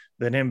on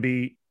than him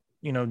be,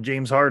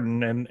 James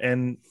Harden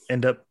and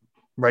end up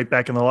right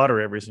back in the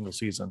lottery every single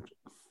season.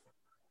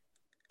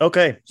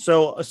 Okay,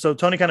 so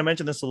Tony kind of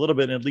mentioned this a little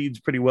bit, and it leads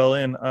pretty well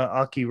in.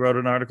 Aki wrote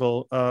an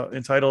article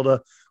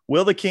entitled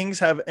 "Will the Kings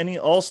have any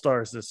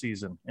All-Stars this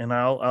season?" And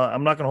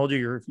I'm not going to hold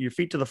your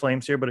feet to the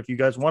flames here, but if you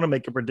guys want to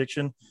make a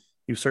prediction,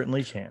 you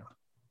certainly can.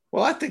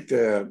 Well, I think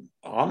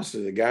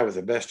honestly, the guy with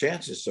the best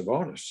chance is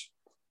Sabonis.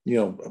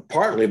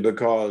 Partly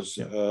because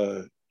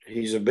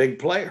he's a big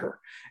player,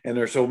 and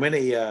there's so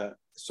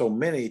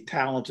many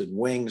talented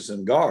wings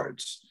and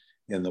guards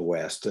in the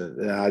West.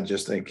 I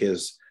just think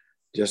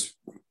just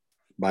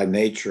by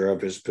nature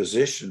of his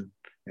position,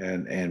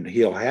 and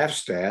he'll have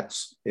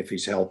stats if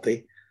he's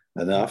healthy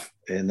enough,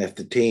 and if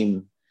the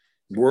team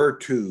were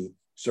to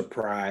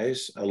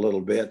surprise a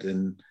little bit,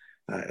 and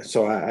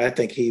so I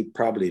think he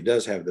probably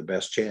does have the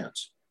best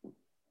chance.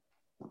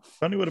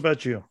 Funny, what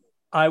about you?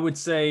 I would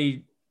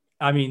say,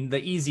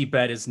 the easy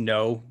bet is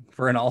no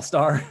for an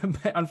all-star,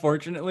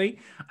 unfortunately.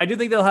 I do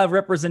think they'll have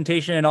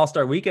representation in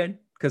All-Star Weekend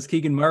because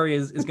Keegan Murray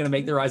is going to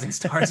make the Rising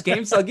Stars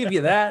game, so I'll give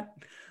you that.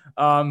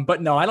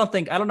 But no, I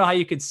don't know how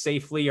you could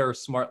safely or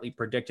smartly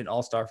predict an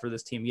all-star for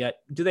this team yet.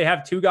 Do they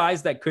have two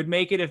guys that could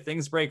make it if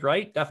things break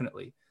right?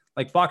 Definitely.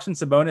 Like Fox and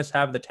Sabonis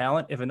have the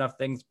talent if enough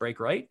things break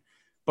right,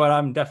 but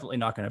I'm definitely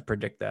not going to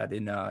predict that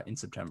in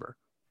September.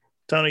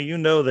 Tony,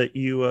 that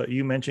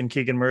you mentioned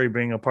Keegan Murray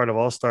being a part of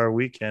All-Star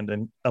Weekend,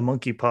 and a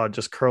monkey paw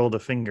just curled a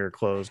finger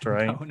closed,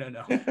 right?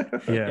 No.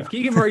 Yeah. If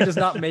Keegan Murray does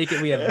not make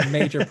it, we have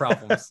major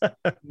problems.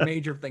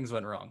 Major things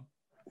went wrong.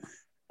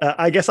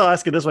 I guess I'll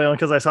ask it this way,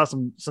 because I saw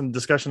some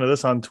discussion of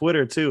this on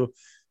Twitter too.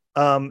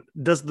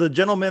 Does the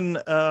gentleman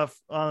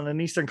on an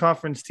Eastern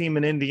Conference team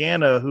in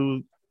Indiana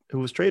who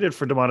was traded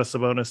for Domantas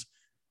Sabonis,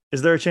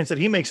 is there a chance that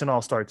he makes an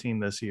All-Star team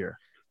this year?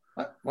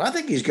 Well, I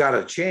think he's got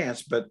a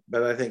chance, but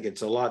I think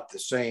it's a lot the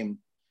same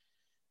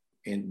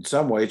in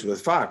some ways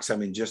with Fox.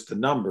 Just the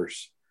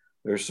numbers.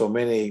 There's so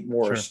many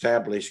more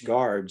established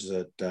guards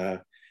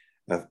that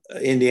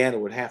Indiana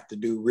would have to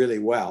do really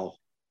well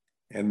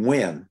and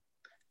win.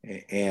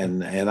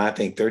 And I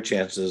think their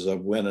chances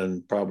of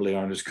winning probably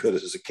aren't as good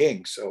as the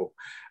Kings. So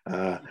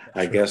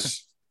I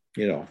guess,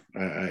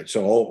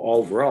 so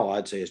overall,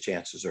 I'd say his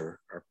chances are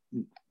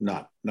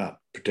not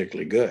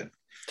particularly good.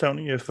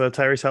 Tony, if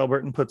Tyrese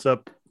Haliburton puts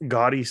up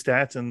gaudy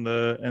stats and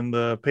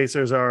the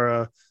Pacers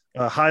are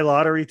a high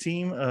lottery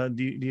team,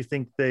 do you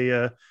think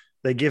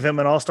they give him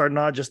an all-star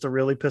nod just to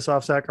really piss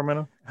off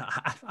Sacramento?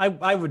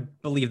 I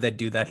would believe they'd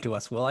do that to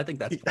us, Will. I think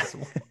that's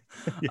possible.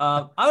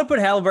 I would put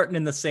Haliburton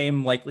in the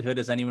same likelihood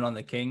as anyone on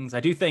the Kings.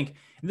 I do think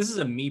this is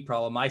a me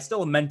problem. I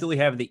still mentally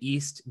have the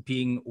East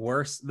being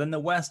worse than the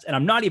West, and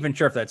I'm not even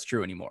sure if that's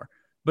true anymore.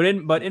 But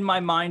in my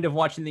mind of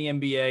watching the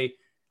NBA,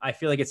 I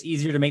feel like it's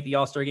easier to make the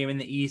All-Star game in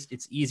the East.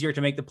 It's easier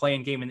to make the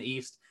play-in game in the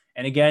East.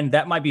 And again,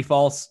 that might be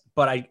false,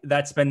 but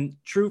that's been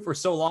true for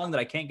so long that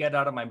I can't get it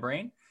out of my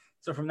brain.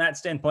 So from that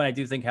standpoint, I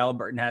do think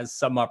Haliburton has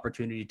some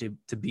opportunity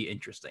to be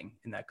interesting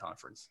in that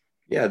conference.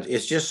 Yeah,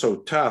 it's just so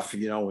tough,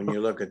 when you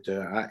look at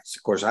of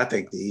course, I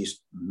think the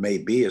East may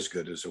be as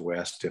good as the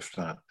West, if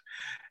not,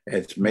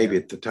 it's maybe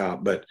at the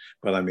top. But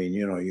when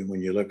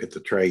you look at the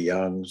Trae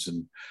Youngs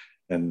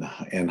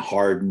and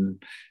Harden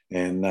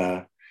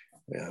and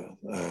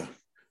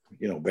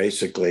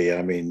basically,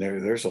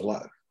 there's a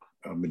lot.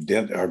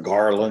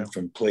 Garland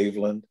from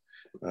Cleveland.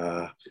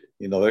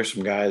 There's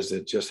some guys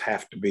that just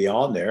have to be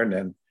on there, and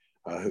then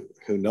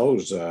who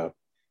knows,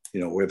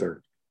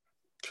 whether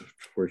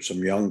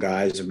some young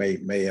guys that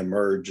may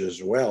emerge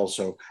as well.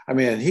 So,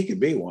 he could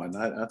be one.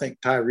 I think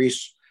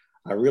Tyrese,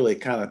 I really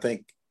kind of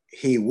think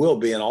he will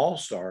be an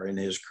all-star in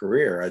his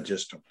career. I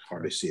just don't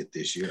hardly see it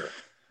this year.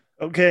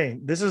 Okay,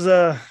 this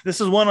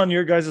is one on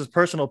your guys'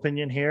 personal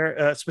opinion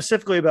here,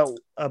 specifically about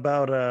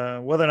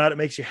whether or not it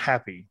makes you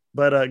happy.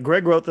 But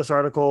Greg wrote this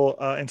article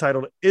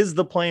entitled "Is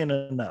the Play-in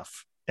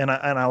Enough?" And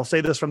I'll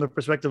say this from the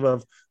perspective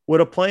of: would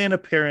a play-in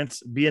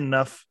appearance be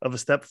enough of a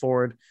step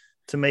forward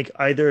to make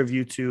either of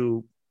you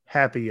two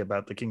happy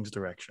about the Kings'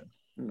 direction?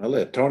 I'll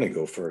let Tony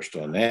go first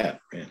on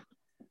that. Man.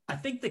 I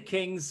think the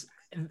Kings,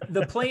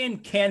 the play-in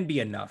can be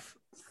enough.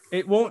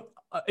 It won't.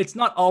 It's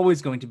not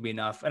always going to be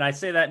enough. And I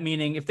say that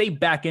meaning if they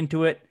back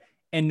into it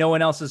and no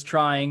one else is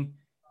trying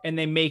and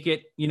they make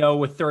it,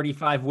 with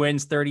 35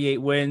 wins, 38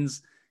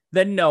 wins,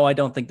 then no, I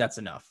don't think that's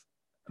enough.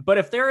 But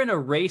if they're in a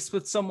race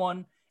with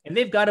someone and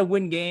they've got to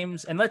win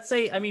games, and let's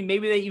say,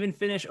 maybe they even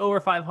finish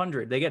over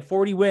 500, they get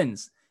 40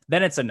 wins,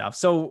 then it's enough.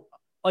 So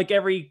like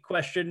every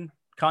question,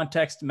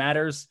 context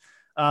matters.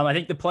 I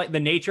think the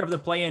nature of the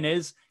play-in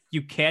is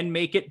you can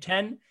make it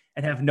 10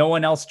 and have no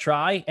one else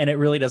try, and it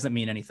really doesn't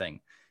mean anything.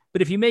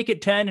 But if you make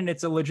it 10 and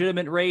it's a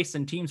legitimate race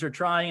and teams are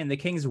trying and the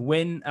Kings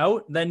win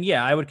out, then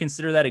yeah, I would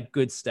consider that a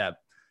good step.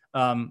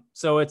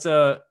 So it's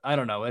a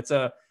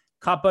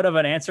cop out of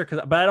an answer,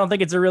 but I don't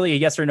think it's really a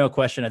yes or no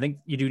question. I think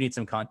you do need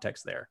some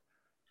context there.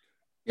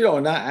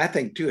 And I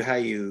think too how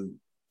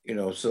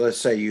so let's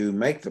say you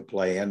make the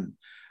play, and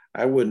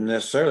I wouldn't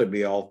necessarily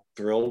be all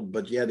thrilled,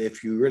 but yet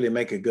if you really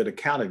make a good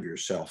account of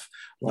yourself,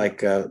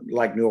 like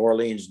New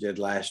Orleans did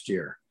last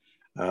year,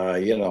 uh,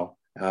 you know,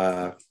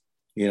 uh,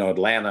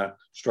 Atlanta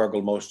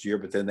struggled most year,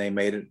 but then they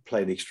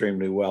played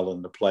extremely well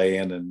in the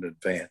play-in and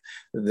advance.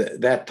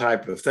 That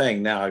type of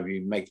thing. Now, if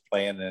you make the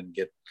play-in and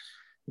get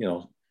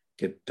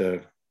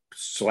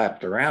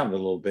slapped around a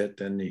little bit,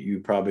 then you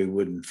probably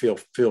wouldn't feel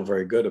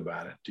very good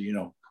about it.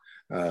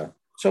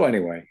 So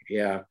anyway,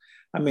 yeah.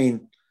 I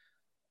mean,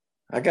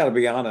 I got to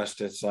be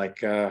honest. It's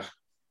like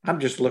I'm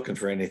just looking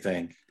for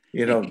anything.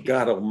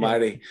 God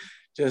Almighty,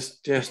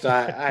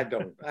 I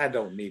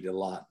don't need a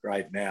lot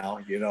right now.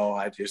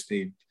 I just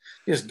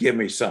give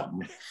me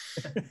something.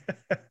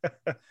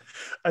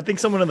 I think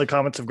someone in the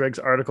comments of Greg's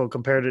article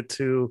compared it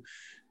to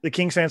the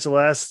Kings fans the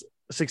last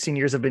 16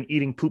 years have been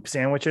eating poop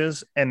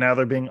sandwiches, and now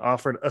they're being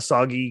offered a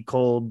soggy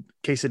cold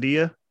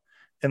quesadilla.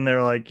 And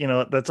they're like,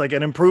 that's like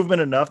an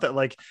improvement enough that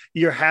like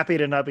you're happy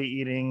to not be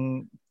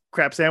eating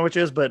crap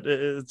sandwiches, but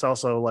it's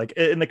also like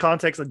in the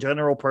context, a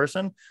general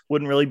person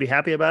wouldn't really be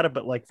happy about it.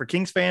 But like for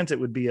Kings fans, it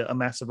would be a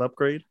massive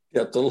upgrade.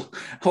 Yeah, I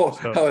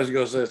was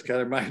going to say, it's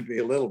kind of reminds me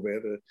a little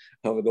bit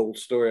of an old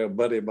story. A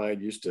buddy of mine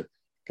used to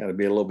kind of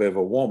be a little bit of a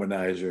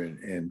womanizer,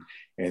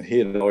 and he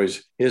had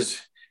always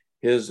his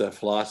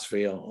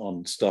philosophy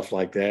on stuff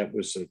like that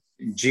was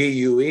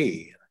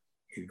GUE.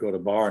 He'd go to a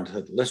bar and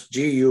said, "Let's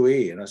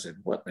GUE," and I said,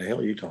 "What the hell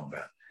are you talking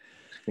about?"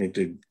 And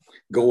to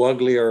go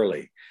ugly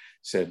early.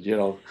 Said,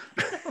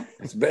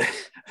 it's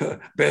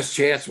best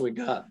chance we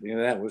got.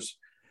 That was,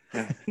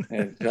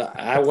 and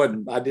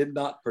I did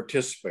not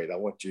participate. I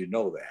want you to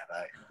know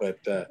that.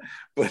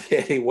 But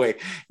anyway,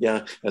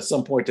 yeah, at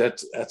some point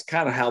that's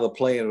kind of how the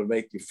playing would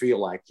make you feel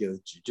like you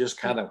just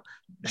kind of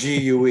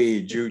GUE,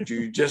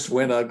 you just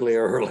went ugly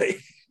early.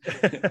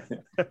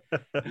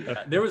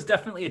 Yeah, there was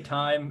definitely a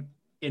time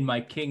in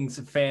my Kings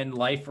fan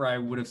life where I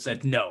would have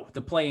said, no,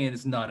 the play-in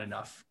is not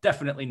enough.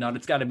 Definitely not.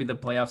 It's got to be the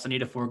playoffs. I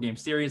need a 4-game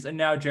series. And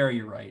now, Jerry,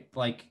 you're right.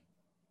 Like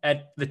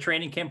at the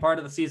training camp part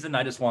of the season,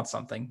 I just want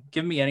something.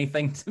 Give me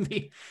anything to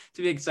be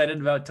excited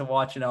about, to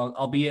watch, and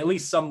I'll be at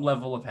least some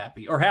level of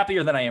happy, or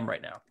happier than I am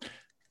right now.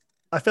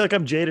 I feel like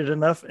I'm jaded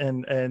enough,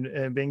 and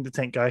being the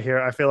tank guy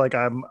here, I feel like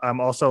I'm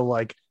also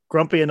like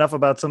grumpy enough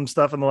about some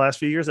stuff in the last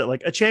few years that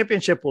like a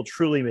championship will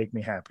truly make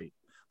me happy.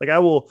 Like I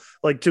will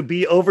like to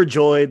be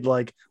overjoyed,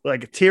 like a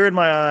tear in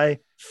my eye,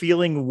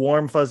 feeling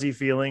warm, fuzzy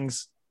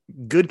feelings,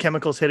 good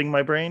chemicals hitting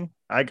my brain.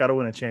 I got to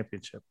win a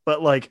championship.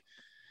 But like,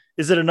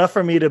 is it enough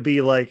for me to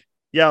be like,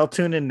 yeah, I'll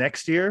tune in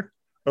next year?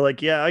 Or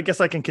like, yeah, I guess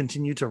I can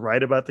continue to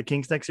write about the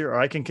Kings next year, or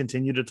I can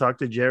continue to talk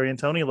to Jerry and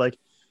Tony. Like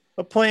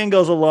a plan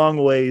goes a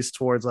long ways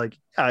towards like,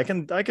 yeah, I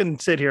can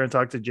sit here and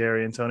talk to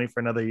Jerry and Tony for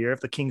another year. If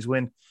the Kings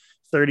win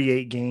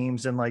 38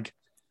 games and like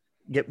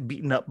get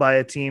beaten up by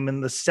a team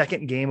in the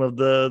second game of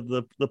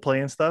the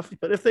play and stuff.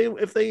 But if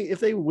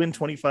they win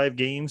 25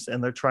 games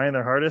and they're trying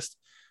their hardest,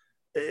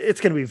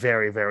 it's going to be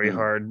very, very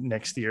hard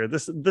next year.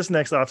 This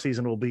next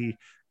offseason will be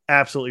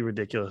absolutely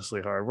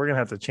ridiculously hard. We're going to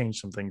have to change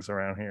some things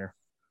around here.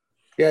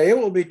 Yeah, it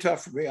will be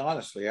tough for me,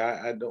 honestly.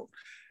 I don't,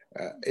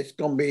 it's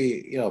going to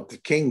be, if the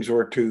Kings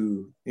were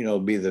to,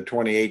 be the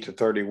 28 to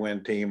 30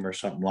 win team or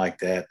something like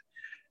that,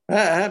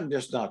 I'm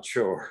just not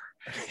sure.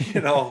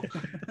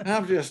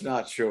 I'm just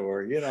not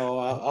sure.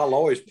 I'll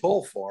always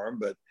pull for him,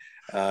 but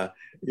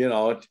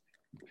it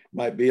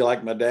might be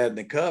like my dad in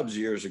the Cubs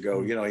years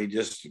ago. He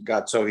just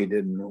got so he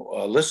didn't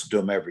listen to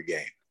him every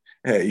game.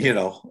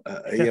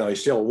 He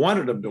still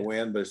wanted them to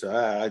win, but he said,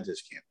 I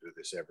just can't do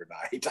this every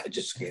night. I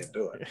just can't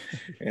do it.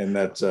 And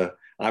that's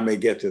I may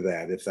get to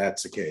that if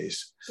that's the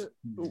case.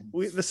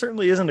 This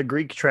certainly isn't a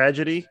Greek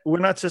tragedy. We're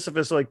not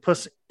Sisyphus like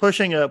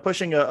pushing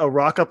a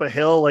rock up a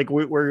hill. Like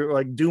we're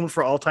like doomed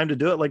for all time to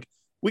do it. Like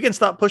we can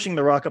stop pushing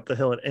the rock up the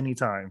hill at any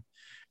time.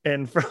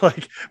 And for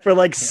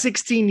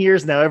 16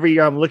 years now, every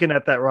year I'm looking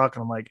at that rock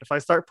and I'm like, if I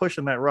start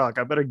pushing that rock,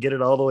 I better get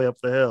it all the way up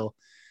the hill.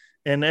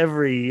 And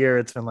every year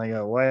it's been like,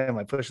 oh, why am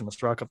I pushing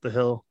this rock up the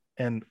hill?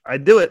 And I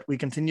do it. We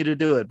continue to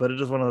do it. But it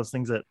is one of those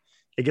things that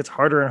it gets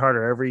harder and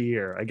harder every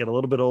year. I get a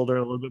little bit older,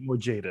 a little bit more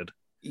jaded.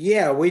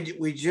 Yeah, we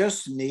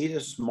just need a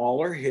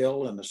smaller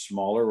hill and a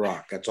smaller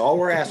rock. That's all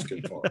we're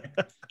asking for.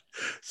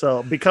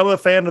 So become a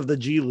fan of the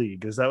G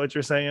League. Is that what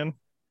you're saying?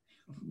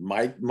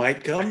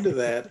 Might come to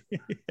that.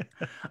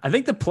 I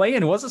think the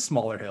play-in was a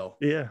smaller hill.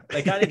 Yeah.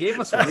 They kind of gave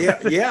us one.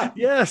 Yeah.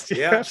 Yes,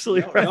 you're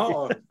absolutely right.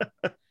 No.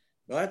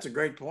 Well, that's a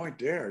great point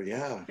there.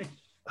 Yeah.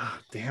 Oh,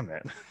 damn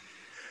it.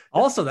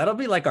 Also, that'll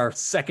be like our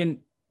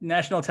second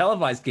national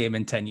televised game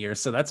in 10 years.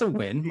 So that's a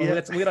win.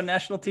 Yeah. We get on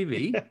national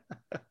TV.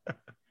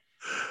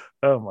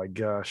 Oh my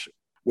gosh.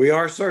 We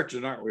are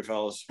searching, aren't we,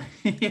 fellas?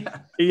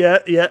 Yeah.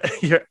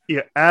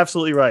 You're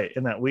absolutely right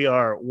in that we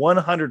are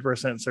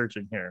 100%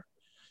 searching here.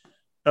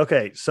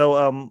 Okay,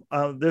 so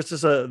this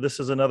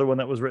is another one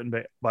that was written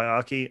by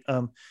Aki.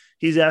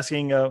 He's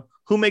asking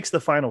who makes the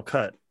final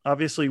cut.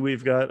 Obviously,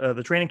 we've got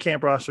the training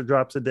camp roster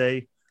drops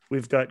today.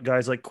 We've got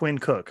guys like Quinn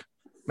Cook,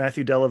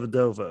 Matthew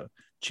Dellavedova,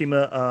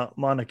 Chima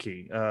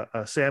Monarchy,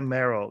 Sam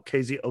Merrill,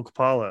 KZ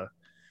Okpala.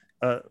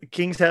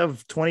 Kings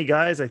have 20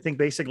 guys. I think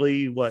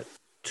basically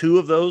two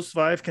of those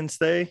 5 can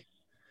stay.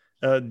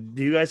 Do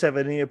you guys have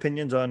any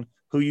opinions on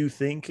who you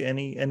think?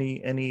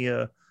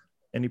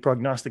 Any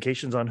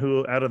prognostications on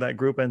who out of that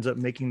group ends up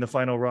making the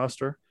final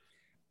roster?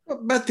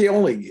 But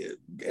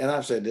and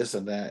I've said this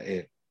and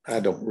that, I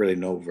don't really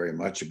know very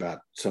much about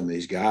some of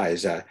these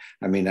guys. I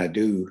mean, I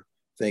do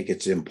think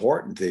it's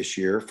important this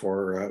year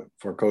for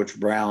Coach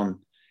Brown,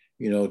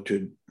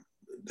 to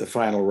the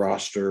final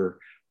roster.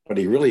 What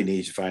he really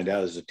needs to find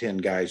out is the 10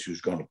 guys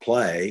who's going to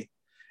play,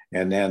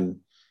 and then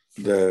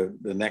the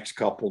next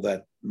couple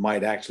that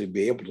might actually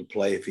be able to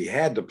play if he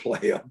had to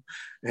play them,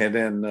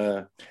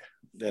 and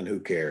then who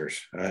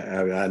cares?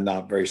 I'm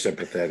not very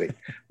sympathetic,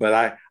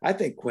 but I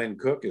think Quinn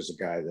Cook is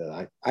a guy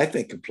that I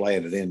think can play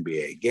in an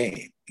NBA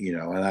game,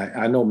 and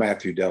I know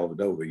Matthew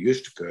Dellavedova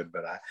used to could,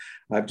 but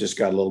I've just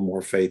got a little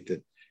more faith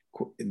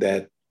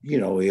that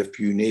if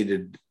you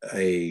needed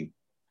a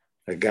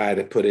guy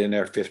to put in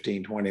there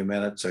 15, 20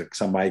 minutes, if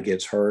somebody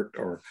gets hurt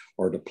or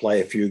to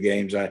play a few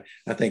games, I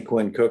think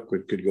Quinn Cook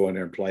could go in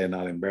there and play and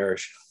not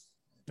embarrass you.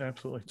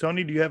 Absolutely.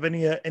 Tony, do you have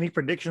any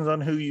predictions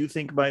on who you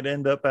think might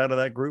end up out of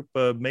that group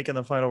making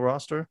the final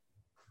roster?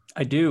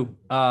 I do.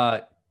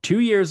 2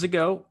 years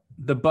ago,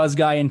 the buzz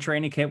guy in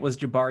training camp was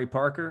Jabari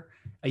Parker.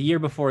 A year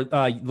before,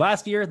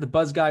 last year, the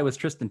buzz guy was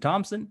Tristan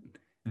Thompson.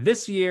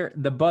 This year,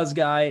 the buzz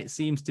guy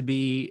seems to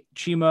be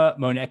Chima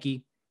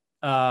Monarchy.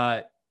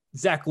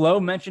 Zach Lowe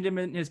mentioned him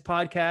in his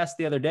podcast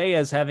the other day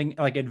as having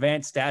like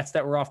advanced stats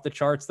that were off the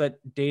charts that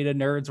data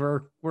nerds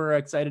were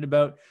excited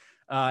about.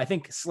 I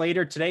think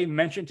Slater today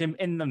mentioned him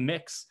in the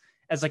mix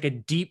as like a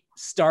deep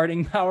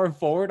starting power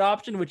forward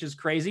option, which is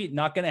crazy.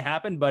 Not going to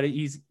happen, but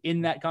he's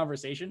in that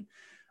conversation.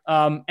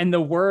 And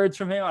the words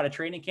from him out of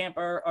training camp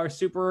are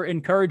super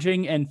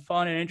encouraging and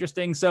fun and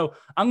interesting. So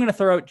I'm going to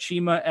throw out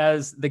Chima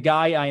as the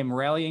guy I am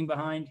rallying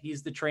behind.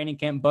 He's the training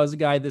camp buzz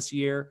guy this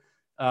year.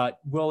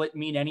 Will it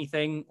mean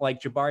anything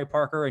like Jabari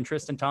Parker and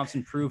Tristan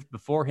Thompson proved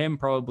before him?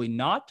 Probably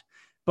not.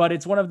 But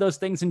it's one of those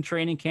things in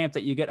training camp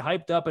that you get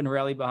hyped up and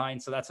rally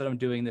behind. So that's what I'm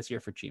doing this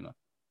year for Chima.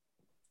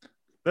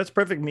 That's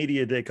perfect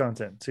media day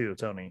content too,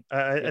 Tony.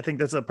 I think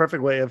that's a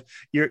perfect way of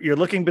you're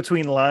looking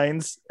between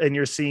lines and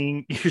you're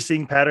seeing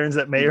patterns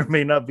that may or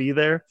may not be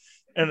there.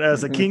 And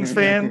as a Kings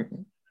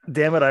fan,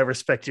 damn it, I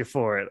respect you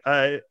for it.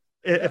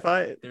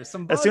 As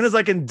soon as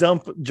I can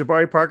dump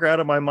Jabari Parker out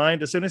of my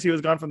mind, as soon as he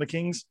was gone from the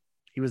Kings,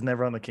 he was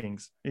never on the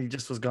Kings. He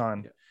just was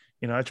gone.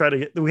 Yeah.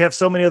 We have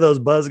so many of those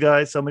buzz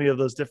guys, so many of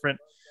those different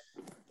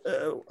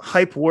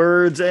hype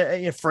words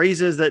and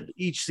phrases that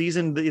each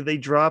season they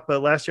drop.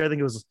 Last year, I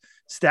think it was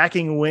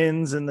stacking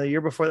wins, and the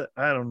year before that,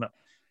 I don't know.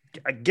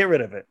 Get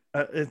rid of it.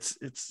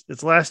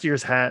 It's last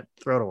year's hat.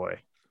 Throw it away.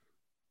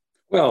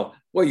 Well,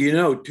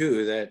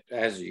 too, that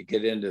as you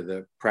get into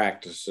the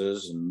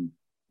practices and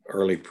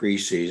early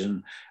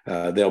preseason,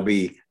 there'll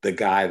be the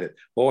guy that,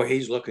 boy,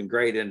 he's looking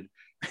great, and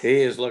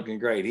he is looking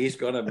great. He's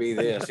going to be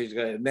this. He's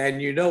going to, man,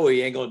 he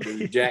ain't going to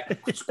do jack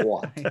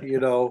squat,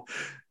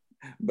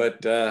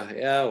 But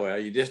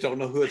you just don't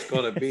know who it's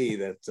going to be.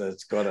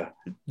 That's going to.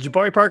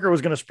 Jabari Parker was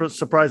going to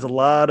surprise a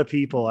lot of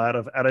people out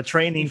of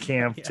training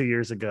camp 2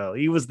 years ago.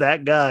 He was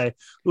that guy.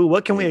 Ooh,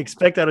 what can we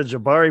expect out of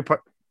Jabari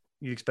Parker?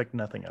 You expect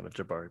nothing out of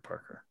Jabari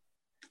Parker.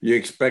 You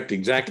expect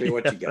exactly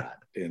what you got,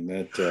 and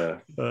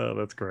that.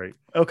 That's great.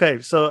 Okay,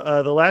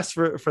 so the last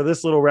for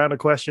this little round of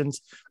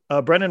questions,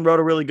 Brendan wrote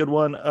a really good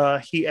one.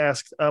 He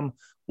asked,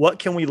 "What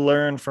can we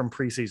learn from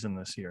preseason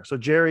this year?" So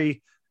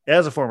Jerry,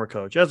 as a former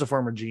coach, as a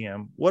former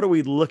GM, what are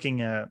we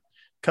looking at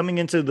coming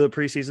into the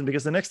preseason?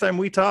 Because the next time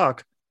we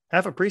talk,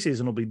 half of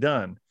preseason will be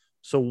done.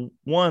 So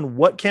one,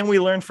 what can we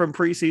learn from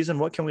preseason?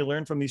 What can we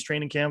learn from these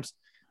training camps?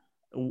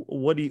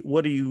 What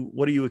are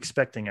you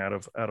expecting out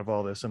of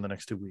all this in the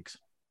next 2 weeks?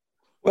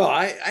 Well,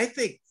 I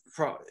think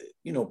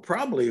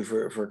probably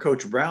for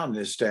Coach Brown and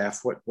his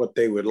staff, what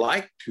they would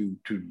like to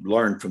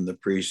learn from the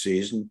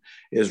preseason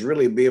is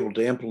really be able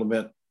to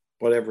implement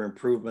whatever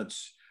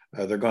improvements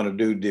they're going to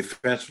do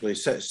defensively,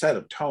 set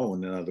a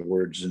tone, in other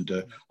words, and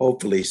to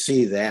hopefully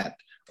see that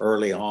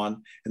early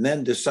on, and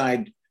then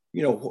decide,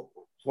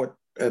 what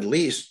at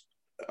least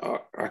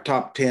our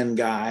top 10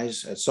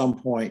 guys at some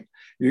point.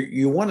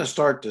 You want to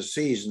start the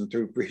season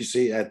through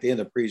preseason, at the end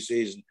of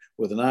preseason,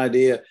 with an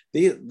idea.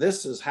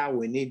 This is how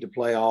we need to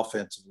play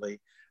offensively.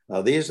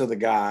 These are the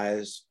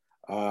guys,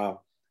 and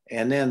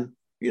then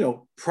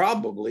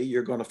probably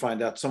you're going to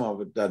find out some of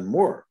it doesn't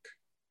work.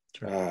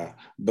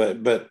 But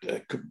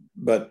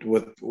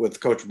with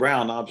Coach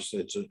Brown,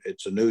 obviously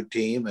it's a new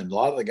team, and a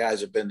lot of the guys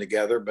have been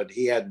together, but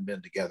he hadn't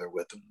been together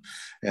with them,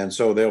 and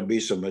so there'll be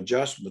some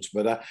adjustments.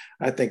 But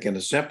I think in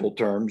the simple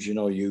terms,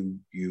 you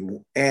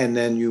and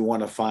then you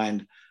want to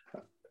find,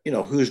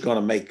 who's going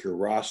to make your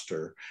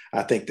roster.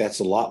 I think that's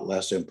a lot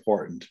less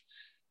important,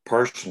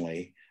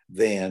 personally,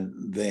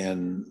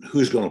 than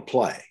who's going to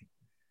play.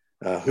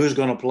 Who's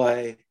going to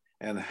play,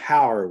 and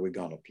how are we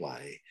going to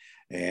play,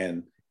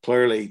 and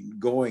clearly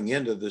going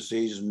into the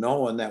season,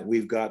 knowing that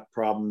we've got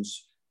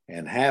problems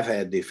and have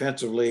had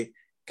defensively,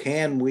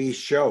 can we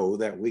show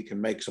that we can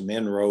make some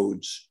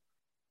inroads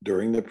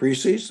during the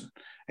preseason?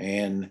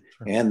 And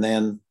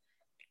then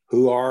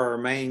who are our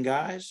main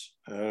guys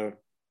and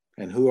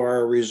who are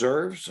our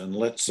reserves? And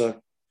let's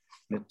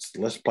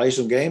play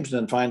some games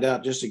and then find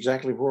out just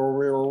exactly where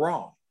we were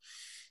wrong.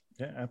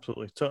 Yeah,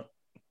 absolutely. So,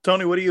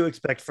 Tony, what do you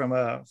expect from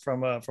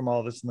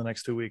all this in the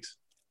next 2 weeks?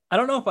 I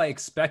don't know if I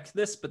expect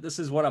this, but this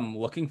is what I'm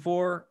looking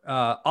for.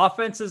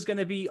 Offense is going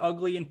to be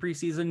ugly in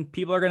preseason.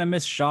 People are going to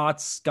miss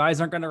shots.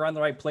 Guys aren't going to run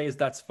the right plays.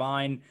 That's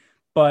fine.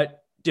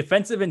 But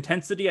defensive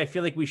intensity, I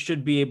feel like we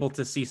should be able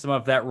to see some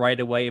of that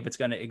right away if it's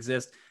going to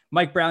exist.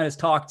 Mike Brown has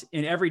talked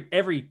in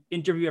every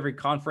interview, every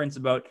conference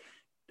about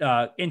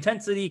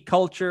intensity,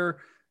 culture,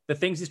 the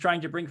things he's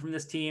trying to bring from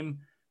this team.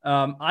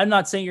 I'm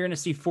not saying you're going to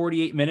see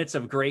 48 minutes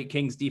of great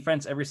Kings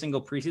defense every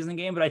single preseason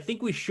game, but I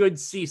think we should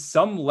see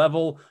some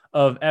level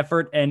of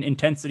effort and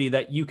intensity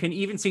that you can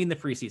even see in the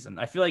preseason.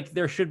 I feel like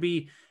there should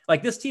be,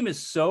 like, this team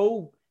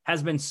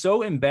has been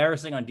so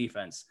embarrassing on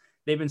defense.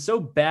 They've been so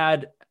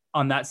bad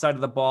on that side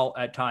of the ball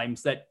at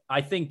times that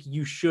I think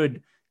you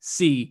should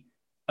see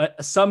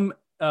some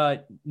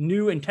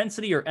new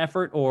intensity or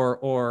effort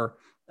or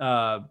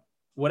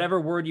whatever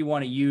word you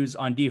want to use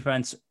on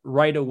defense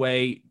right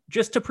away,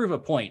 just to prove a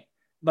point.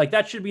 Like,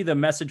 that should be the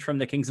message from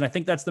the Kings. And I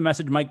think that's the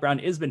message Mike Brown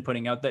has been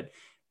putting out, that,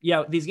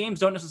 yeah, these games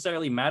don't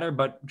necessarily matter,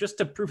 but just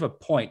to prove a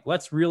point,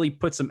 let's really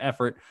put some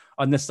effort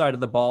on this side of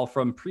the ball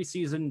from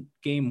preseason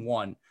game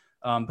one.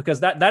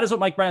 Because that is what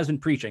Mike Brown has been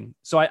preaching.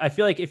 So I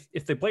feel like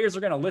if the players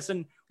are going to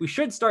listen, we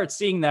should start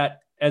seeing that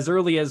as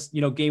early as,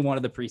 game one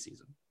of the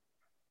preseason.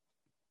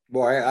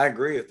 Boy, I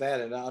agree with that.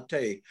 And I'll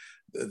tell you,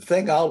 the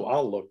thing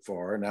I'll look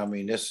for, and I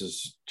mean, this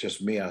is just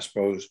me, I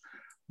suppose,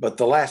 but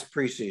the last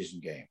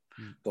preseason game.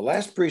 The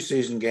last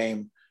preseason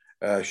game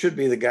should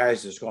be the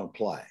guys that's going to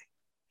play.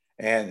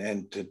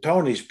 And to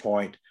Tony's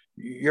point,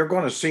 you're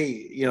going to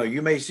see,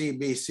 you may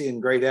be seeing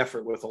great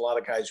effort with a lot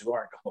of guys who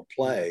aren't going to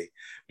play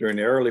during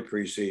the early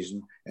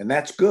preseason. And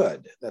that's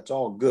good. That's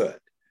all good.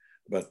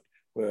 But,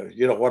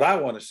 what I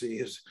want to see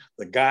is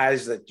the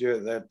guys that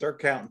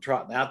they're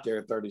trotting out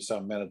there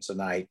 30-some minutes a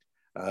night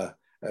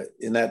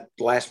in that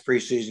last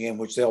preseason game,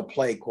 which they'll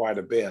play quite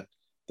a bit,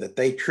 that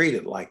they treat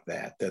it like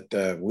that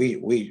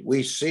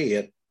we see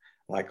it.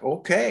 Like,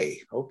 okay,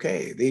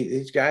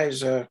 these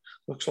guys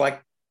looks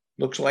like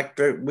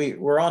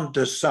we're on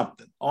to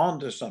something.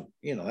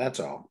 That's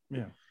all.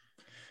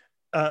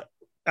 Yeah.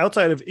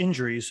 Outside of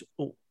injuries,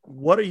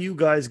 what are you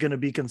guys going to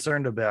be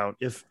concerned about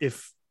if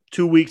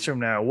 2 weeks from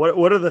now?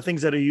 What are the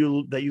things that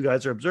you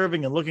guys are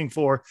observing and looking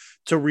for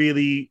to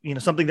really,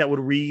 something that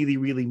would really,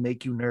 really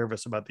make you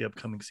nervous about the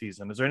upcoming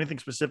season? Is there anything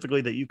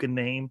specifically that you can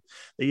name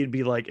that you'd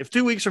be like, if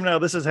 2 weeks from now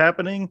this is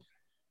happening,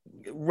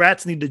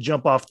 rats need to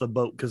jump off the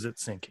boat because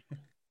it's sinking?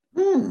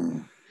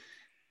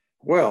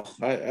 Well,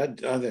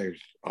 there's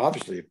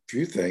obviously a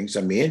few things.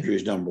 I mean, injury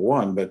is number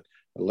one, but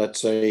let's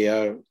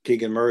say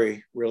Keegan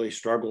Murray really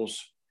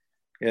struggles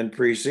in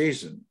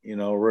preseason,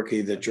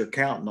 rookie that you're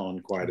counting on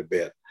quite a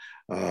bit.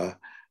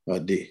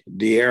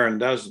 De'Aaron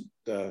doesn't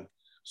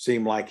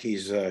seem like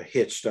he's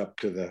hitched up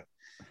to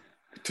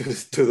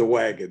the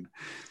wagon.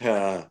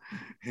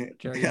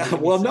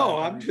 Well, no,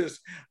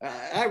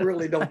 I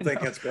really don't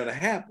think it's going to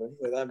happen,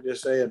 but I'm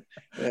just saying,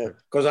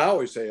 because I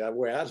always say the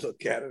way I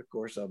look at it, of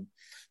course, I'm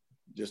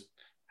just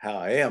how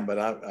I am, but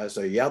I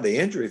say, yeah, the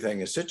injury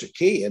thing is such a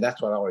key. And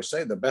that's what I always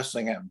say. The best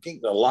thing happened,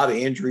 a lot of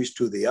injuries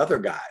to the other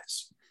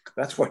guys.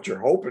 That's what you're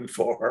hoping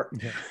for.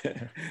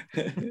 Yeah.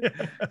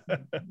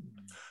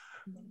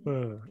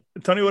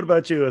 Tony, what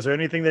about you? Is there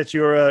anything that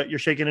you're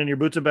shaking in your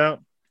boots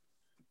about?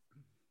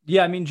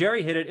 Yeah, I mean,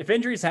 Jerry hit it. If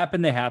injuries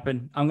happen, they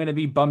happen. I'm going to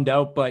be bummed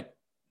out, but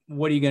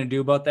what are you going to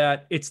do about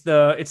that? It's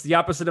the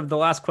opposite of the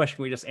last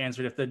question we just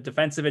answered. If the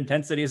defensive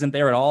intensity isn't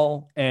there at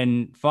all,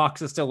 and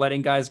Fox is still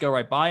letting guys go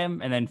right by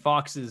him, and then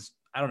Fox is,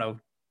 I don't know,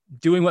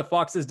 doing what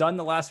Fox has done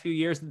the last few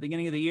years at the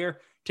beginning of the year,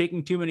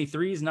 taking too many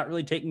threes, not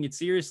really taking it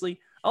seriously,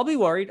 I'll be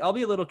worried. I'll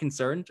be a little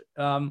concerned.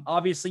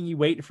 Obviously, you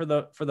wait for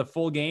the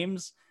full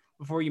games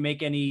before you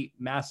make any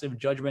massive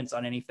judgments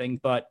on anything,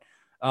 but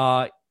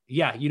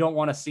yeah, you don't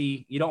want to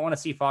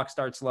see Fox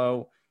start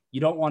slow.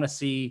 You don't want to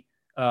see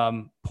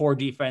poor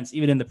defense,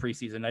 even in the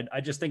preseason. I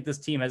just think this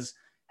team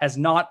has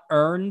not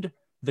earned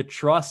the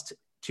trust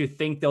to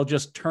think they'll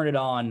just turn it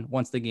on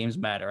once the games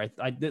matter.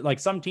 I like,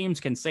 some teams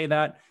can say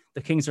that.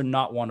 The Kings are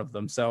not one of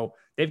them. So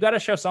they've got to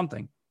show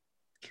something.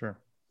 Sure.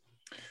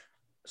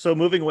 So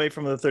moving away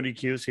from the 30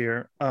 Qs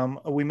here,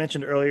 we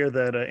mentioned earlier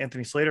that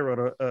Anthony Slater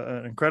wrote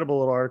an incredible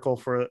little article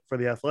for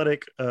The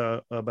Athletic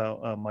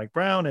about Mike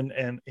Brown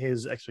and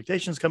his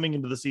expectations coming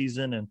into the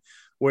season and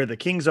where the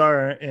Kings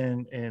are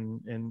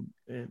in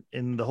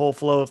the whole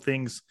flow of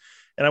things.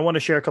 And I want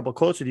to share a couple of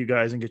quotes with you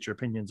guys and get your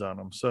opinions on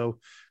them. So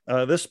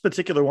this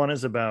particular one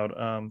is about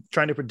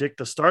trying to predict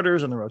the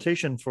starters and the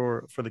rotation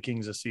for the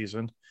Kings this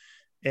season.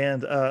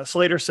 And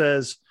Slater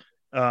says,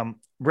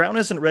 Brown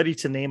isn't ready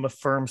to name a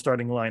firm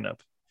starting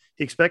lineup.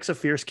 He expects a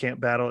fierce camp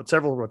battle at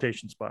several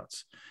rotation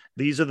spots.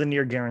 These are the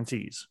near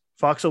guarantees.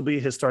 Fox will be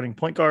his starting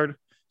point guard.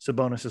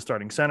 Sabonis his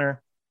starting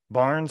center.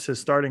 Barnes is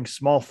starting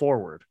small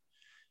forward.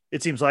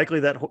 It seems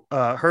likely that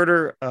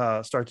Herter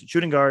starts at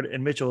shooting guard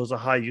and Mitchell is a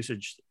high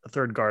usage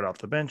third guard off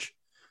the bench.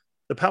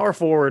 The power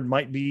forward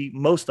might be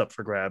most up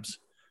for grabs.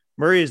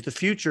 Murray is the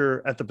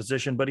future at the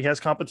position, but he has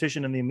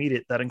competition in the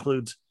immediate. That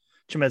includes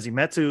Chimezie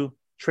Metu,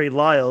 Trey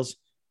Lyles,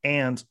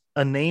 and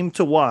a name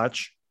to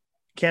watch.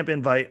 Can't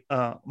invite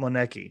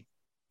Moneke.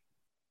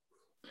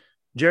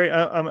 Jerry,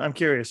 I'm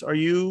curious. Are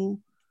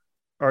you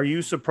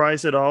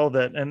surprised at all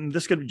that, and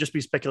this could just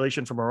be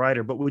speculation from a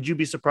writer, but would you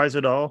be surprised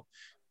at all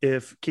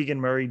if Keegan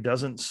Murray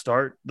doesn't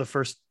start the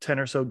first 10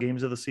 or so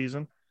games of the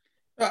season?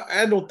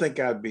 I don't think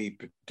I'd be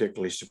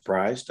particularly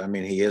surprised. I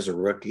mean, he is a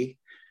rookie.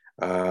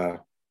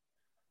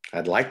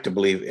 I'd like to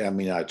believe,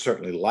 I'd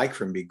certainly like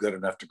for him to be good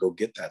enough to go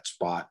get that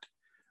spot,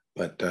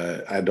 but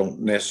I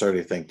don't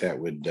necessarily think that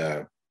would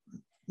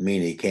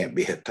mean he can't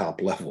be a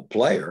top level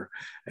player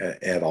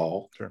at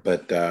all. Sure.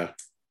 But, I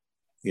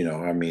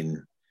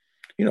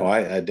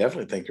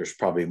definitely think there's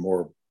probably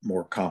more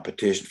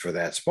competition for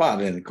that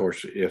spot. And of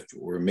course, if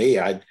it were me,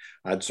 I'd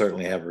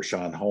certainly have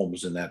Rashawn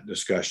Holmes in that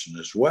discussion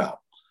as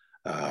well.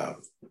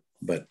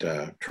 But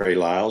Trey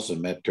Lyles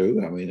and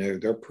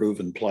Metu, they're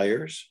proven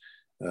players.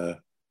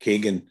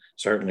 Keegan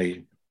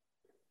certainly,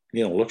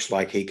 looks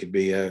like he could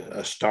be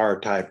a star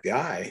type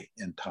guy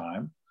in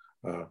time.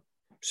 I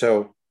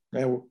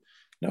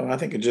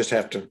think you just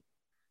have to,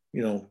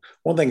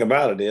 one thing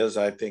about it is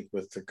I think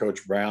with the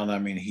Coach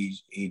Brown,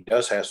 he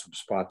does have some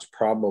spots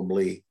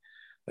probably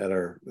that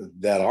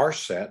are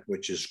set,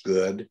 which is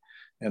good.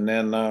 And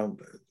then,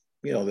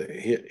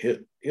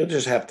 he'll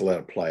just have to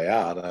let it play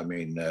out.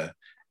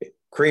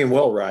 Cream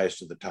will rise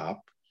to the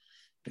top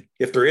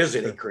if there is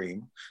any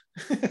cream.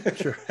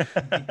 Sure.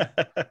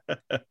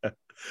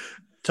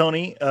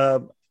 Tony,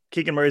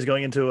 Keegan Murray's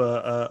going into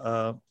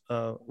a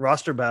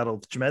roster battle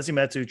with Chimezie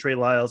Metu, Trey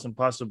Lyles, and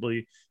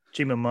possibly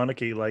Chima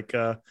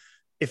Moneke.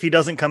 If he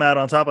doesn't come out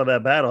on top of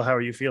that battle, how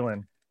are you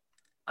feeling?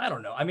 I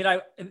don't know.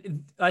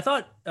 I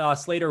thought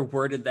Slater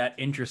worded that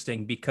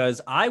interesting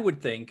because I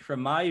would think,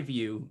 from my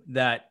view,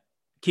 that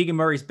Keegan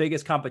Murray's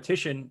biggest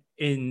competition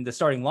in the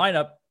starting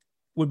lineup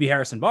would be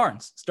Harrison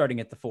Barnes starting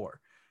at the 4.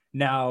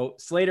 Now,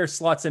 Slater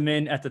slots him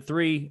in at the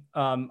 3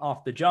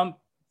 off the jump.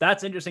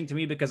 That's interesting to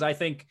me because I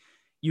think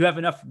you have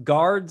enough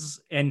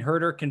guards and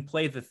Herter can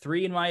play the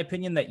 3, in my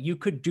opinion, that you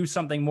could do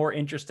something more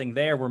interesting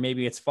there where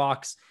maybe it's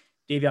Fox,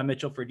 Davion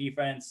Mitchell for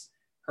defense,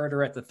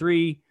 Herter at the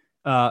 3,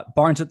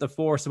 Barnes at the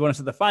 4, Sabonis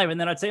at the 5. And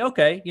then I'd say,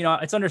 okay,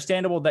 it's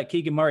understandable that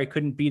Keegan Murray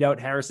couldn't beat out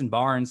Harrison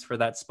Barnes for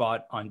that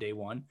spot on day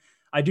 1.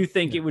 I do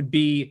think it would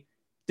be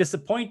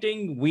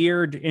disappointing,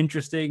 weird,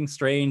 interesting,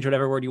 strange,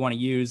 whatever word you want to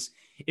use,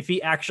 if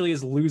he actually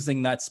is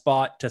losing that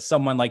spot to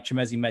someone like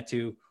Chimezie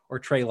Metu or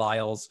Trey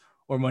Lyles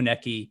or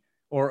Moneke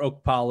or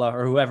Okpala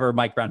or whoever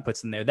Mike Brown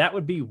puts in there. That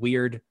would be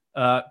weird.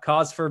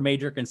 Cause for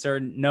major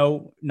concern?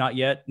 No, not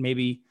yet.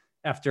 Maybe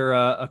after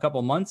a couple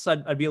months,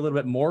 I'd be a little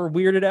bit more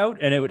weirded out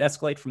and it would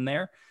escalate from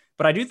there.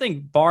 But I do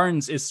think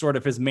Barnes is sort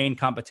of his main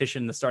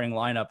competition in the starting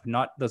lineup,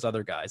 not those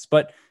other guys.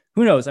 But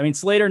who knows?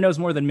 Slater knows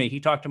more than me. He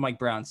talked to Mike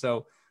Brown,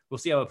 so we'll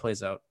see how it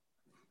plays out.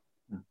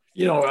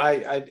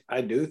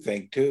 I do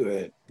think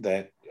too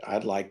that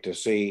I'd like to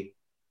see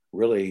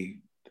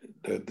really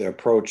the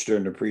approach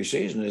during the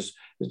preseason is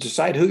to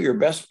decide who your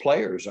best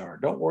players are.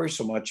 Don't worry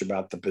so much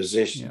about the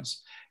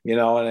positions, and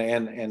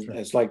sure.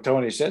 It's like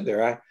Tony said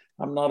there.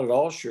 I'm not at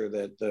all sure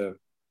that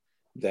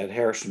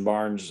Harrison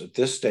Barnes at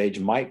this stage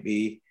might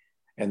be,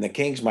 and the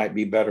Kings might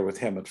be better with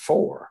him at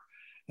 4.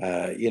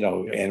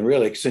 And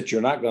really, since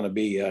you're not going to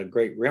be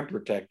great rim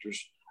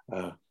protectors,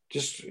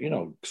 just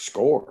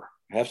score,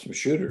 have some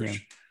shooters. Yeah.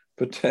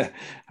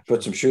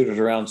 Put some shooters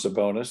around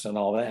Sabonis and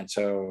all that.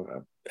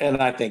 So, and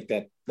I think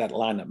that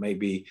lineup may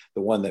be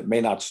the one that may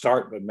not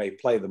start, but may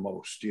play the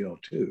most, too.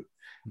 Sure.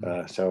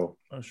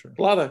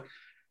 A lot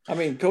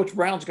of, Coach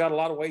Brown's got a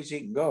lot of ways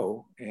he can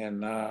go.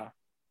 And,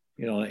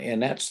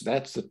 and that's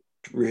the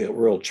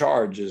real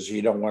charge is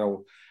you don't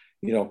want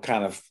to,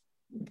 kind of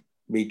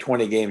be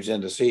 20 games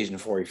into the season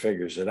before he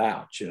figures it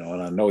out,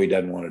 and I know he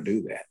doesn't want to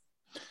do that.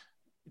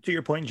 To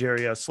your point,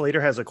 Jerry,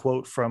 Slater has a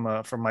quote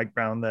from Mike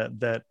Brown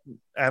that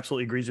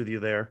absolutely agrees with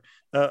you there.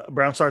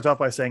 Brown starts off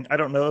by saying, I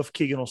don't know if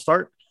Keegan will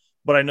start,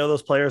 but I know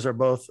those players are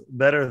both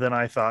better than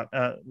I thought,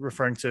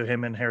 referring to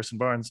him and Harrison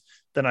Barnes,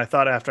 than I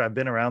thought after I've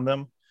been around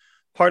them.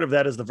 Part of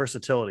that is the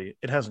versatility.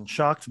 It hasn't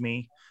shocked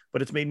me,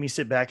 but it's made me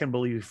sit back and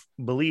believe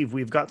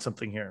we've got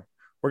something here.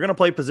 We're going to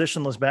play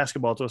positionless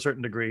basketball to a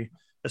certain degree,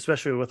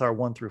 especially with our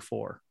 1 through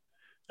 4.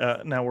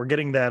 Now we're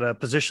getting that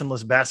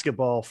positionless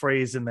basketball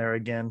phrase in there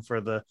again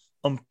for the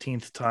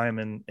umpteenth time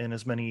in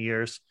as many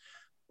years.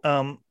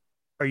 Are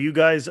you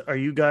guys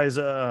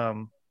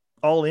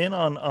all in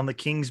on the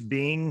Kings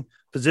being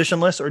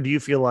positionless, or do you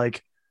feel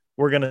like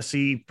we're going to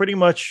see pretty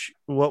much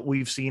what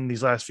we've seen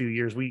these last few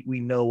years?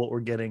 We know what we're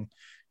getting,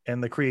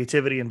 and the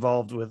creativity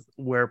involved with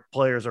where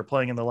players are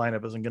playing in the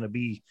lineup isn't going to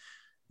be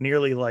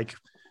nearly like.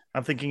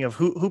 I'm thinking of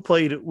who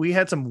played. We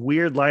had some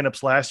weird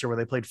lineups last year where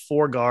they played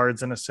 4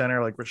 guards and a center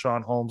like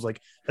Rashawn Holmes.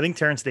 Like I think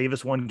Terrence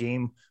Davis one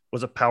game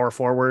was a power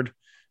forward.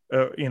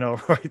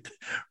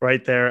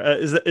 right there.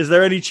 Is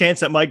there any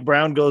chance that Mike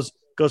Brown goes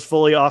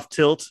fully off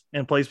tilt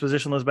and plays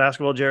positionless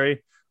basketball,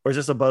 Jerry? Or is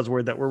this a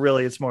buzzword that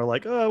it's more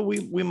like, oh,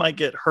 we might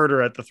get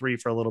Herter at the 3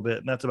 for a little bit,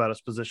 and that's about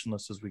as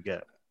positionless as we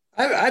get.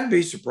 I'd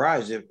be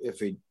surprised if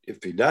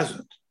he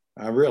doesn't.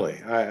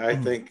 I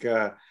think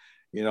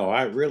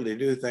I really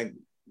do think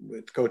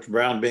with Coach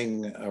Brown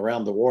being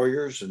around the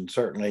Warriors and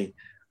certainly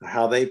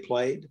how they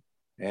played,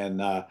 and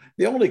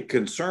the only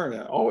concern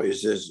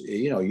always is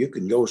you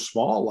can go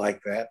small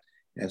like that,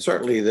 and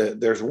certainly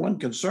there's one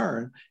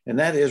concern, and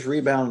that is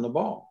rebounding the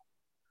ball.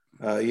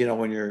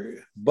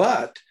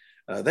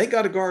 They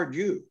got to guard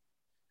you.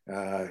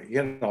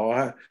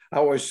 I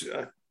always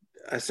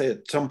I say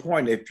at some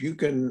point, if you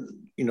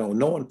can,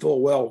 knowing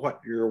full well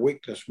what your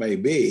weakness may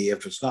be,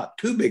 if it's not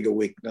too big a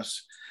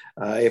weakness,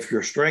 if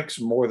your strengths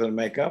more than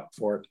make up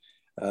for it,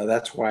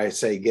 that's why I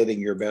say getting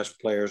your best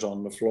players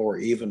on the floor,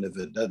 even if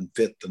it doesn't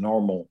fit the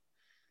normal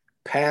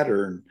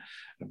pattern.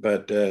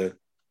 But I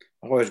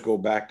always go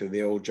back to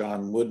the old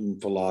John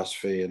Wooden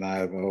philosophy, and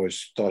I've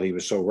always thought he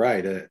was so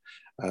right.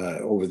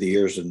 Over the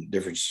years in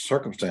different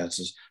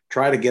circumstances,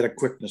 try to get a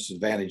quickness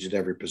advantage at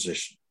every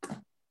position,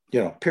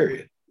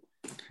 period.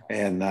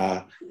 And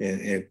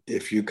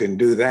if you can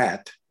do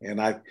that,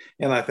 and I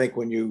think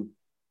when you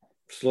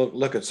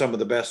look at some of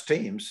the best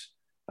teams,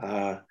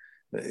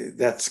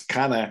 that's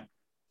kind of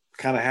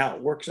how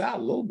it works out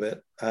a little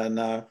bit.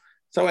 And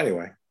so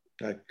anyway,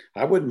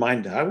 I wouldn't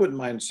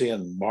mind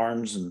seeing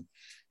Barnes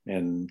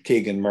and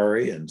Keegan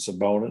Murray and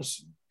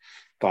Sabonis, and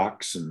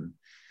Fox and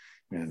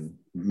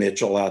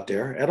Mitchell out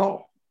there at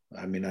all.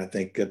 I mean, I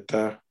think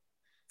that,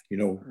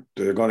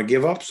 they're going to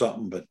give up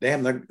something, but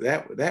damn,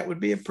 that would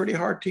be a pretty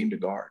hard team to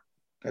guard.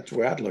 That's the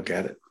way I'd look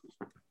at it.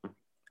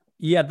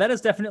 Yeah, that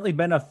has definitely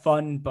been a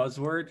fun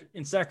buzzword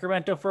in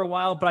Sacramento for a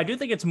while, but I do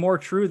think it's more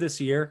true this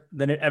year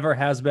than it ever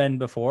has been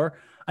before.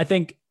 I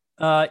think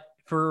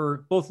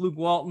for both Luke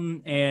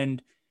Walton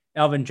and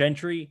Alvin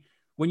Gentry,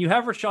 when you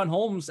have Rashawn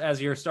Holmes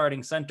as your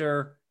starting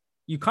center,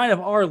 you kind of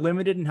are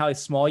limited in how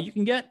small you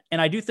can get. And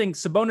I do think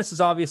Sabonis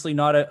is obviously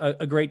not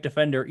a great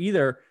defender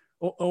either,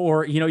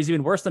 or he's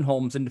even worse than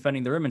Holmes in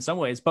defending the rim in some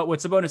ways. But what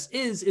Sabonis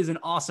is an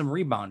awesome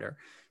rebounder.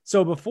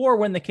 So before,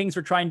 when the Kings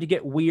were trying to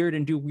get weird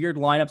and do weird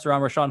lineups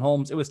around Rashawn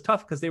Holmes, it was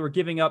tough because they were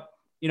giving up,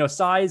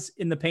 size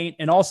in the paint,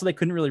 and also they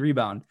couldn't really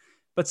rebound.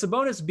 But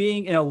Sabonis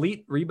being an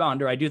elite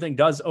rebounder, I do think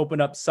does open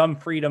up some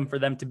freedom for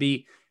them to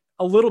be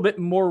a little bit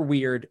more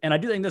weird. And I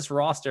do think this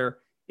roster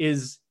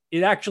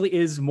actually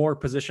is more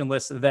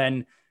positionless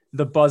than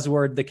the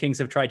buzzword the Kings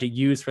have tried to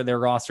use for their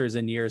rosters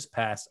in years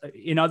past.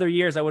 In other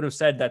years, I would have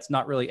said that's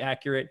not really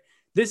accurate.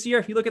 This year,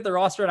 if you look at the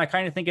roster, and I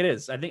kind of think it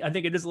is, I think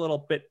it is a little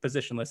bit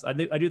positionless.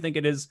 I do think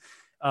it is.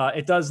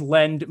 It does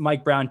lend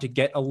Mike Brown to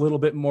get a little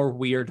bit more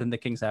weird than the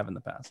Kings have in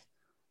the past.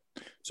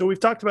 So we've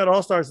talked about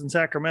all-stars in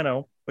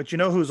Sacramento, but you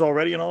know who's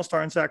already an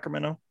all-star in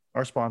Sacramento?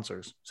 Our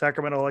sponsors,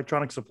 Sacramento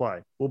Electronic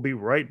Supply. We'll be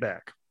right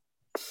back.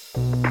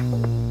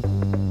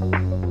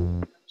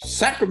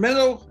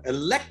 Sacramento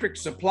Electric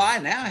Supply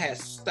now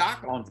has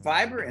stock on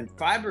fiber and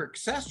fiber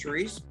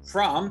accessories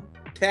from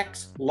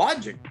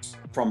Texlogix.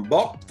 From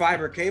bulk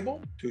fiber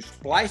cable to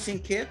splicing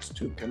kits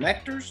to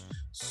connectors,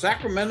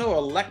 Sacramento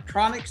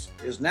Electronics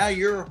is now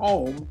your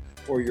home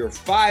for your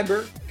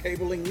fiber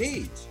cabling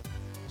needs.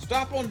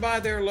 Stop on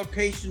by their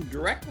location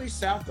directly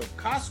south of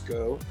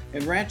Costco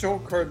in Rancho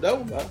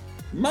Cordova,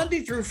 Monday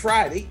through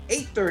Friday,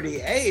 8:30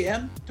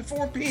 a.m. to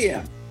 4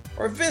 p.m.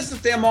 Or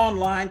visit them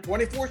online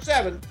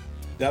 24/7,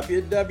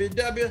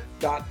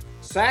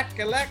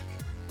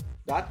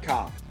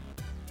 www.sacelect.com.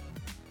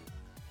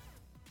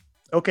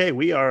 Okay,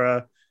 we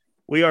are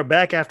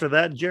back after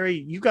that. Jerry,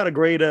 you got a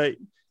great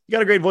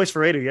voice for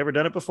radio. You ever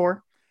done it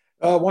before?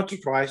 Once or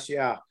twice,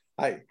 yeah.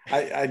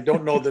 I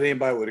don't know that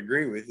anybody would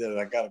agree with it.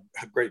 I got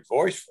a great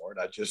voice for it.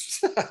 I've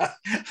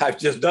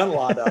just done a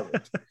lot of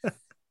it.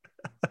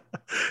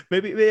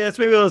 Maybe it's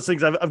one of those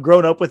things. I've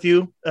grown up with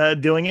you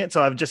doing it,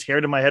 so I've just heard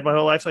it in my head my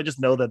whole life. So I just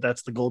know that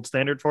that's the gold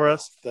standard for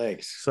us.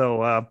 Thanks.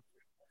 So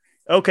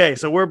okay,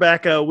 so we're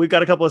back. We've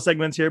got a couple of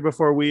segments here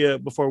before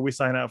we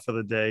sign out for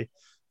the day.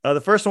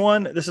 The first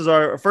one, this is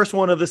our first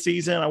one of the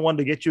season. I wanted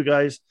to get you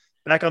guys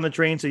back on the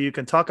train so you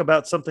can talk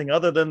about something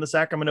other than the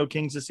Sacramento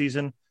Kings this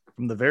season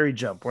from the very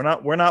jump. We're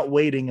not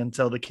waiting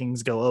until the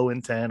Kings go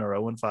 0-10 or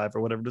 0-5 or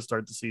whatever to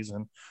start the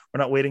season. We're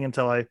not waiting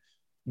until I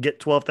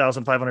get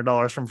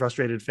 $12,500 from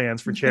frustrated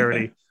fans for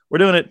charity. We're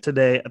doing it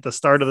today at the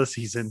start of the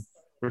season.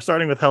 We're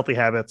starting with healthy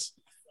habits.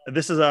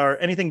 This is our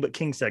anything but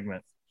King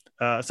segment,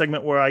 a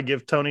segment where I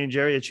give Tony and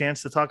Jerry a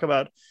chance to talk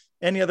about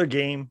any other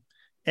game,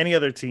 any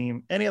other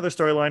team, any other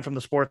storyline from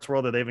the sports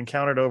world that they've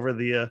encountered over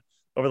the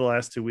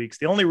last 2 weeks.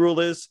 The only rule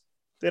is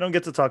they don't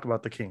get to talk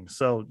about the Kings.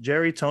 So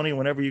Jerry, Tony,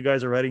 whenever you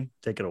guys are ready,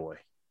 take it away.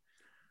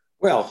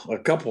 Well,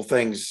 several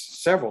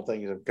things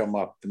have come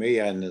up to me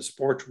in the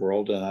sports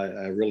world, and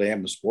I really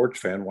am a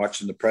sports fan.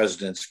 Watching the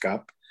President's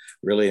Cup,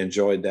 really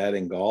enjoyed that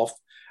in golf.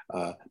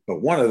 But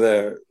one of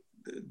the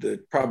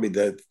probably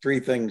the three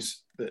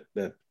things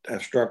that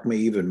have struck me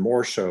even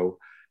more so,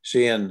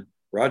 seeing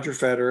Roger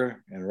Federer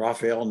and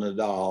Rafael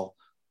Nadal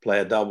play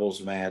a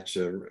doubles match,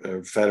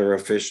 Federer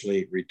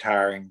officially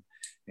retiring,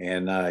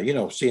 and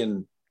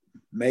seeing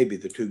maybe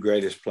the two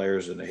greatest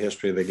players in the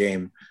history of the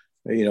game,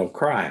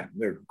 crying.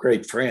 They're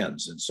great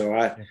friends, and so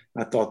I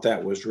thought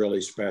that was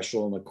really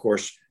special. And of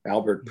course,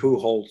 Albert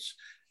Pujols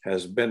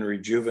has been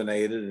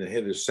rejuvenated and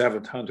hit his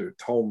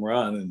 700th home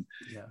run, and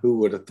who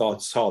would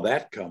have saw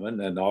that coming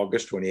in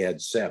August when he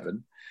had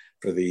 7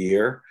 for the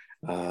year.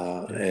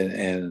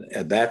 And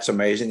that's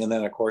amazing. And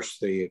then of course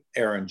the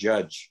Aaron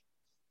Judge,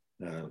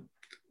 I'm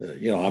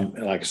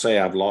like I say,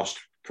 I've lost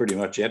pretty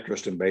much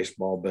interest in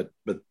baseball, but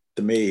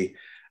to me,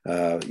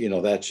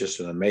 that's just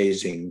an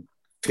amazing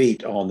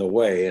feat on the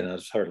way. And I'll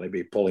certainly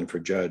be pulling for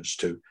Judge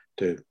to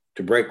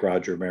break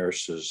Roger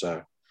Maris's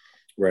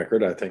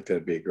record. I think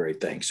that'd be a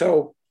great thing.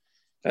 So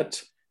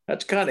that's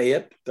kind of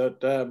it.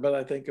 But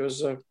I think it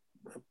was a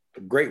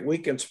great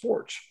week in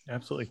sports.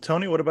 Absolutely.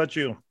 Tony, what about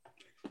you?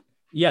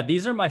 Yeah,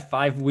 these are my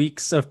 5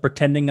 weeks of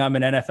pretending I'm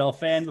an NFL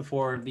fan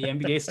before the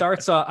NBA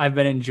starts. So I've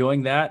been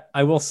enjoying that.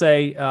 I will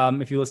say,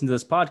 if you listen to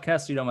this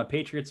podcast, I'm a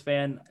Patriots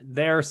fan.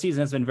 Their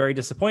season has been very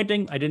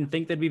disappointing. I didn't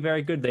think they'd be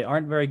very good. They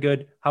aren't very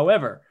good.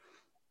 However,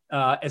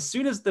 as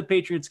soon as the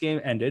Patriots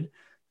game ended,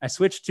 I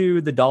switched to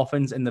the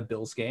Dolphins and the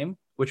Bills game,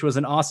 which was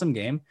an awesome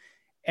game.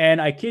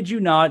 And I kid you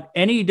not,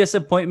 any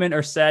disappointment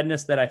or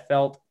sadness that I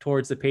felt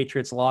towards the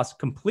Patriots loss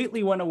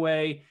completely went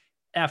away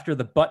after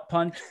the butt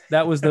punt.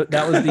 That was the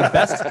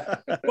best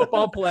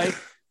football play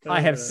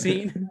I have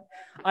seen.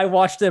 I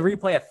watched the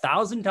replay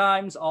 1,000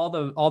 times.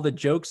 All the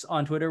jokes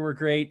on Twitter were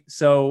great.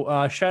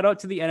 So shout out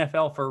to the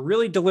NFL for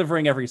really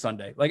delivering every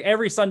Sunday. Like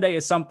every Sunday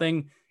is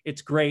something.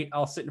 It's great.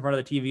 I'll sit in front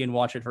of the TV and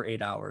watch it for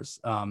 8 hours.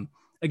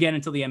 Again,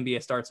 until the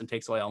NBA starts and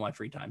takes away all my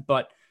free time.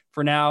 But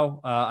for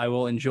now, I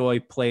will enjoy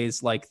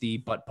plays like the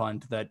butt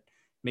punt that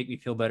make me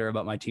feel better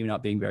about my team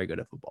not being very good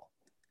at football.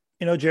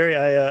 Jerry,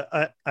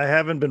 I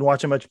haven't been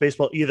watching much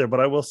baseball either, but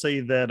I will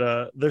say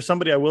that there's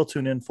somebody I will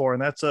tune in for,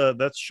 and that's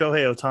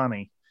Shohei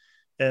Ohtani.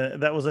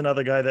 And that was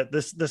another guy that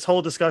this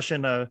whole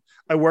discussion,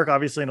 I work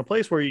obviously in a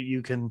place where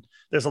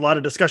there's a lot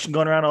of discussion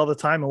going around all the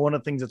time. And one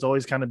of the things that's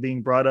always kind of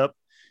being brought up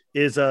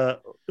is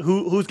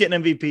who's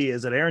getting MVP?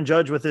 Is it Aaron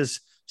Judge with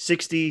his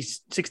 60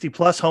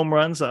 plus home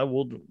runs?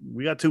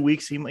 We got 2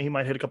 weeks. He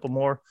might hit a couple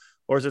more.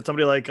 Or is it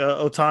somebody like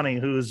Ohtani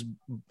who's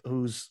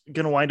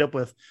going to wind up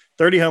with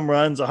 30 home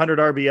runs, 100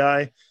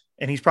 RBI,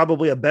 and he's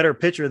probably a better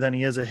pitcher than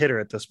he is a hitter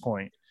at this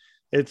point.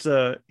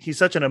 He's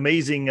such an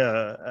amazing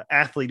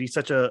athlete. He's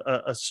such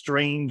a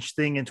strange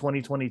thing in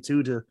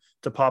 2022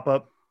 to pop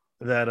up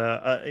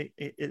that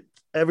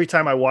every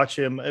time I watch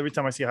him, every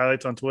time I see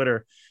highlights on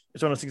Twitter,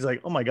 it's one of those things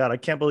like, oh my God, I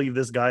can't believe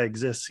this guy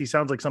exists. He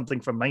sounds like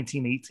something from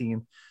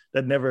 1918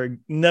 that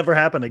never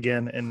happened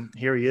again. And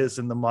here he is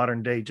in the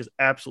modern day, just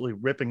absolutely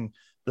ripping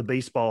the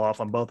baseball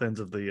off on both ends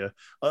of the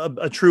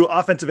a true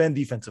offensive and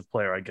defensive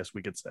player, I guess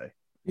we could say.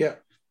 Yeah.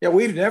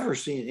 We've never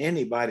seen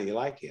anybody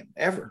like him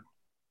ever.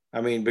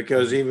 I mean,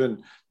 because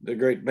even the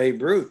great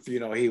Babe Ruth,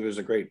 he was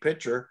a great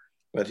pitcher,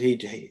 but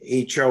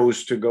he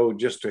chose to go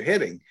just to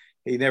hitting.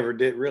 He never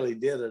did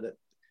it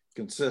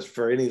consist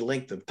for any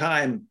length of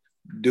time,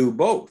 do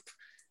both.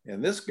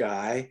 And this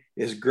guy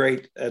is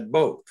great at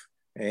both.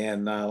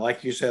 And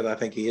like you said, I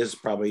think he is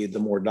probably the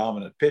more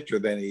dominant pitcher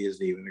than he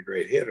is even a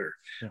great hitter.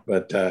 Yeah.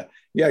 But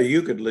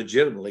you could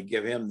legitimately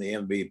give him the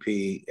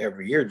MVP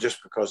every year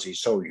just because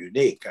he's so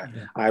unique.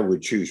 Yeah. I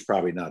would choose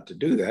probably not to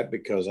do that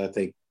because I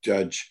think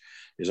Judge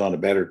is on a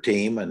better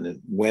team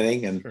and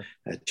winning and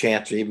a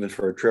chance even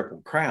for a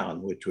triple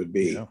crown, which would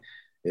be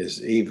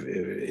is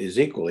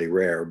equally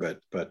rare. But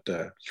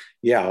I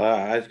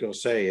was going to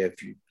say,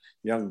 if you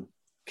young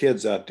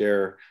kids out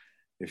there,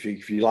 if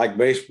you like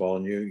baseball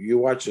and you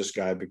watch this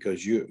guy,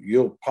 because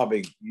you'll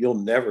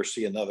never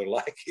see another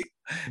like him.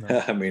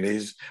 No. I mean,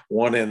 he's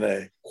one in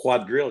a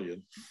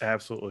quadrillion.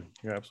 Absolutely.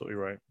 You're absolutely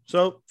right.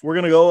 So we're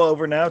going to go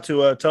over now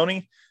to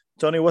Tony.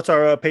 Tony, what's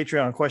our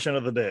Patreon question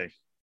of the day?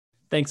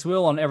 Thanks,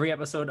 Will. On every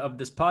episode of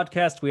this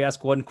podcast, we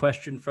ask one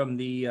question from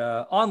the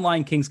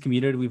online Kings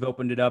community. We've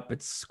opened it up.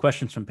 It's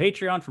questions from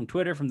Patreon, from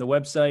Twitter, from the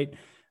website.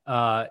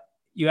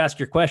 You ask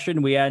your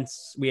question, we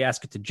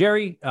ask it to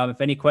Jerry. If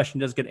any question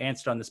does get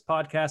answered on this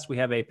podcast, we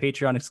have a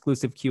Patreon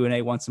exclusive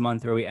Q&A once a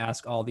month where we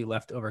ask all the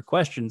leftover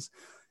questions.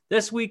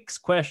 This week's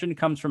question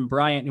comes from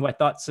Bryant, who I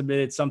thought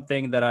submitted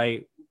something that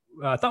I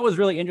thought was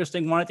really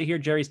interesting, wanted to hear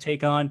Jerry's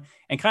take on,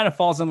 and kind of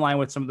falls in line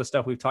with some of the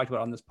stuff we've talked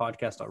about on this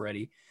podcast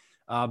already.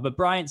 But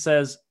Bryant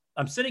says,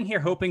 I'm sitting here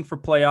hoping for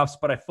playoffs,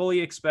 but I fully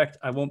expect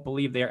I won't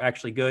believe they are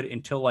actually good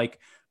until like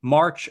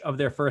March of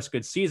their first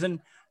good season.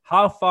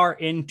 How far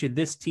into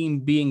this team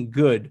being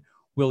good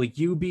will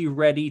you be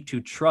ready to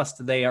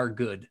trust they are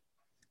good?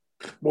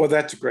 Well,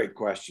 that's a great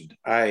question.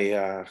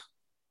 I've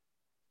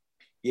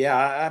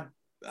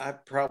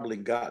probably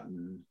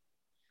gotten,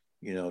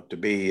 to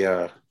be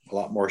a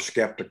lot more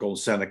skeptical and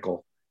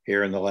cynical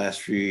here in the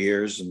last few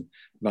years, and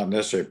not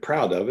necessarily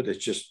proud of it.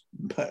 It's just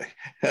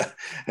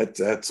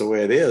that's the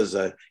way it is.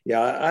 To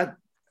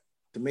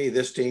me,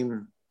 this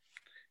team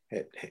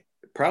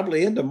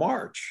probably into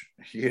March.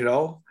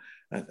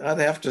 I'd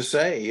have to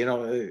say,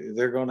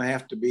 they're going to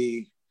have to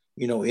be,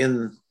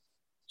 in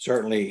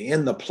certainly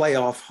in the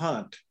playoff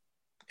hunt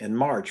in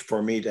March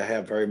for me to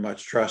have very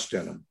much trust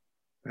in them.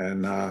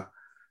 And a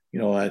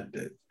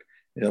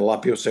lot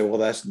of people say, well,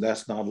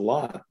 that's not a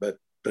lot, but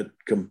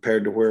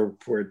compared to where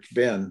it's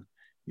been,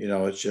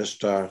 it's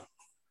just I'm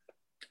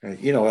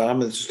at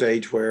the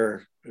stage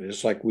where,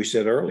 just like we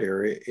said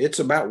earlier, it's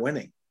about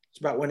winning. It's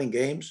about winning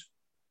games,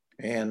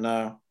 and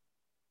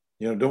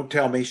don't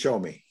tell me, show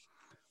me.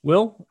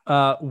 Will,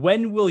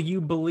 when will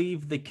you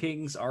believe the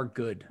Kings are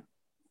good?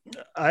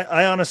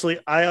 I honestly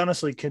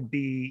could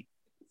be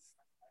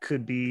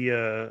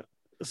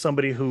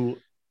somebody who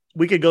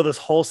we could go this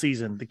whole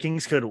season. The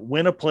Kings could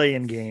win a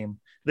play-in game.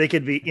 They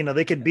could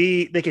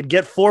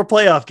get 4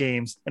 playoff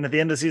games, and at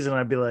the end of the season,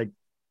 I'd be like,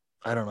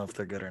 I don't know if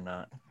they're good or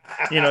not.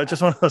 It's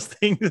just one of those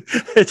things.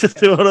 It's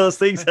just one of those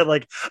things that,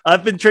 like,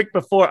 I've been tricked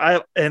before.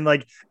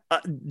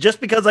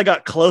 Just because I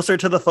got closer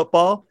to the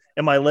football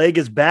and my leg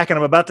is back and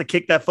I'm about to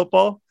kick that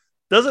football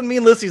doesn't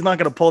mean Lissy's not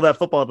going to pull that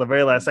football at the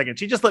very last second.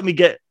 She just let me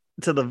get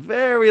to the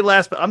very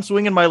last, but I'm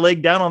swinging my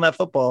leg down on that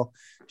football.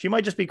 She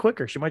might just be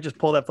quicker. She might just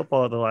pull that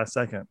football at the last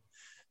second.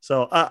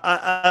 So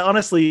I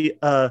honestly,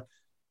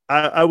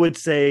 I would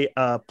say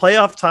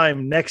playoff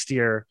time next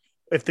year.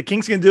 If the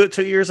Kings can do it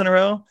 2 years in a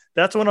row,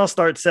 that's when I'll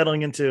start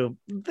settling into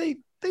they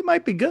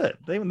might be good.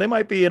 They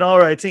might be an all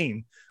right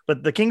team.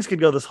 But the Kings could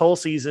go this whole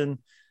season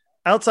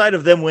outside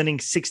of them winning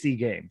 60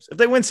 games. If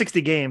they win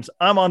 60 games,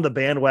 I'm on the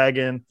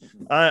bandwagon.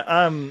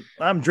 I'm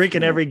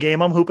drinking every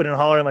game. I'm hooping and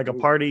hollering like a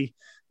party.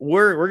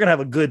 We're gonna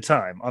have a good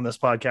time on this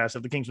podcast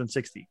if the Kings win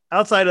 60.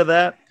 Outside of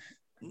that,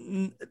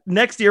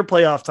 next year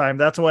playoff time,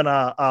 that's when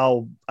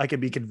I could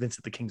be convinced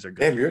that the Kings are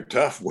good. Damn, you're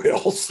tough,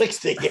 Will.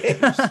 60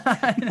 games.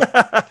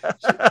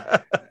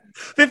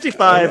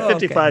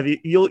 55.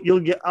 Okay. You'll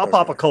get. I'll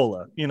pop a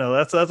cola.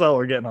 That's all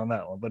we're getting on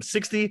that one. But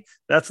 60,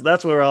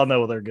 that's where I'll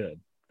know they're good.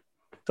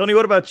 Tony,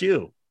 what about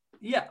you?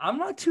 Yeah, I'm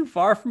not too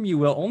far from you,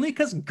 Will, only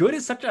because good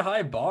is such a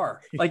high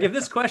bar. Like, if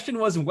this question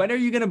was, when are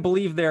you going to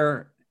believe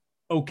they're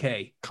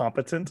okay?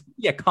 Competent?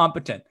 Yeah,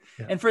 competent.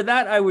 Yeah. And for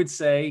that, I would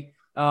say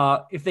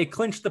if they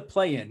clinch the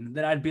play-in,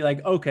 then I'd be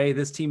like, okay,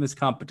 this team is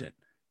competent.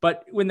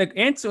 But when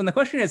the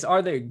question is,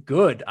 are they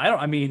good? I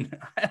don't even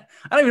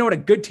know what a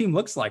good team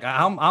looks like.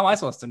 How am I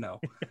supposed to know?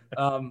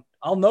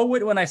 I'll know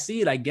it when I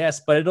see it, I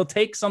guess, but it'll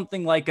take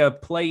something like a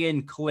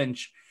play-in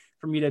clinch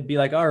for me to be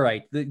like, all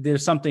right,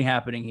 there's something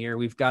happening here.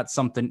 We've got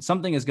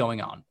something is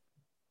going on.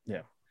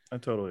 Yeah, I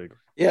totally agree.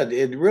 Yeah,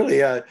 it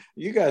really,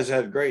 you guys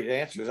had great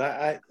answers.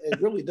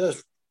 It really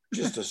does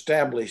just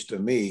establish to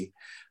me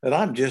that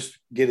I'm just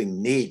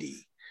getting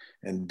needy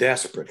and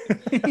desperate.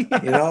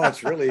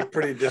 It's really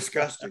pretty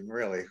disgusting,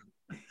 really.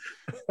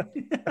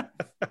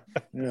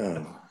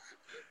 Yeah.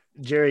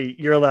 Jerry,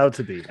 you're allowed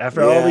to be.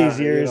 After all these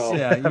years,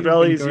 after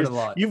all these years,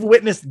 you've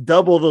witnessed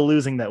double the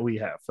losing that we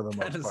have for the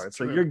most part.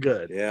 So you're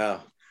good. Yeah.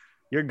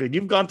 You're good.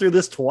 You've gone through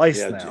this twice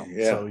now,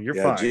 so you're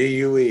fine.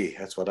 GUE,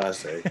 that's what I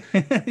say.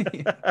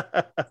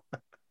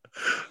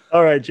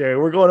 All right, Jerry,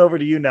 we're going over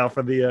to you now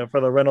for the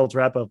Reynolds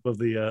wrap up of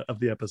the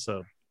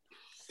episode.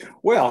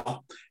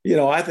 Well,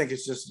 I think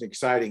it's just an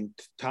exciting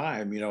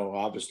time.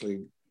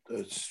 Obviously,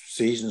 the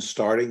season's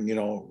starting.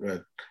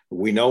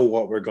 We know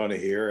what we're going to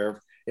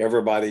hear.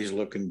 Everybody's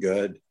looking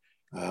good.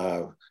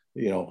 I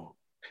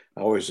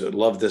always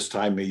love this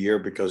time of year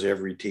because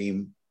every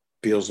team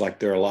feels like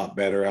they're a lot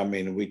better. I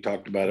mean, we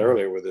talked about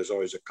earlier where there's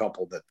always a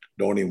couple that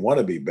don't even want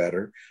to be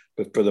better,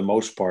 but for the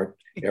most part,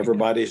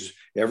 everybody is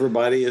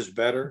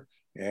better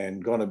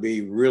and going to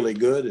be really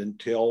good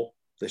until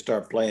they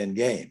start playing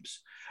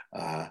games.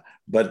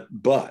 But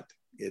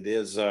it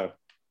is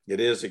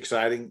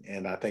exciting,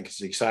 and I think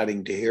it's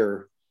exciting to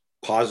hear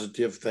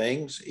positive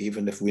things,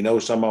 even if we know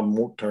some of them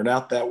won't turn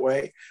out that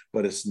way.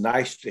 But it's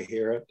nice to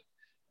hear it,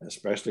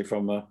 especially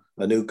from a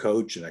new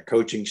coach and a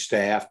coaching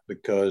staff,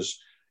 because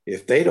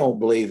if they don't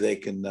believe they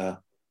can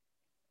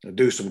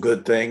do some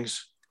good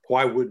things,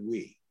 why would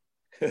we?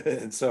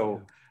 And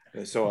so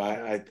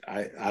I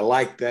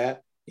like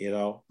that.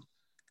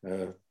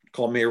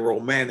 Call me a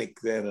romantic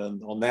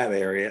then on that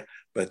area.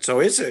 But so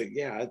it's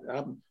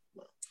I'm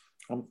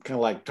kind of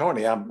like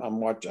Tony. I'm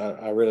watching.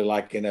 I really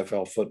like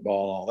NFL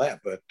football and all that,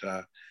 but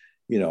I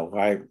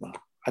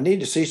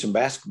need to see some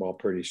basketball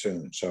pretty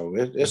soon. So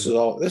this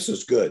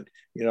is good.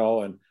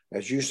 And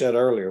as you said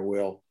earlier,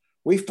 Will,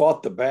 we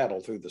fought the battle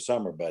through the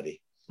summer,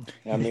 buddy.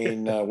 I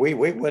mean, we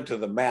went to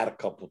the mat a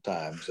couple of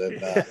times,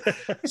 and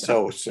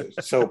so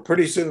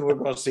pretty soon we're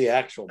going to see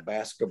actual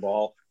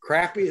basketball,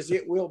 crappy as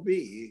it will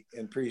be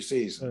in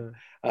preseason.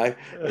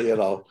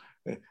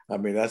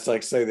 That's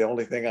like say the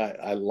only thing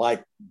I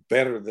like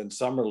better than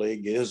summer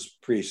league is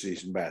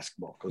preseason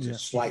basketball because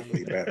it's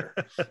slightly better.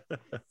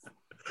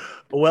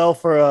 Well,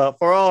 for all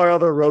our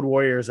other road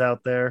warriors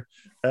out there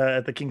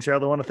at the Kings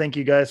Herald, I want to thank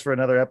you guys for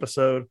another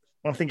episode.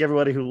 I want to thank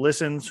everybody who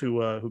listens,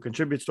 who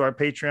contributes to our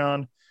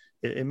Patreon.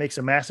 It makes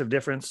a massive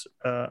difference.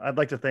 I'd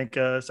like to thank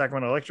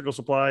Sacramento Electrical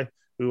Supply,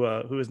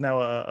 who is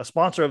now a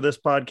sponsor of this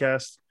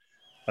podcast.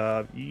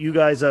 You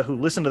guys who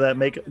listen to that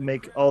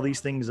make all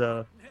these things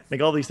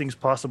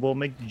possible.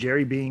 Make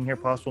Jerry being here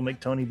possible. Make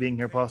Tony being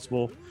here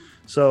possible.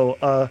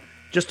 So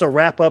just to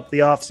wrap up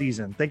the off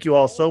season, thank you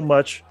all so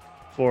much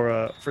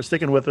for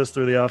sticking with us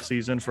through the off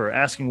season, for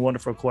asking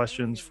wonderful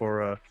questions,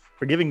 for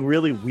giving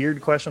really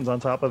weird questions on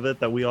top of it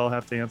that we all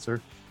have to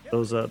answer.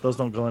 Those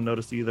don't go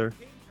unnoticed either.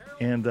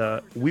 And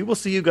we will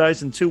see you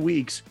guys in 2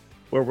 weeks,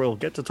 where we'll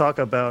get to talk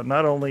about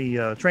not only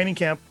training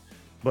camp,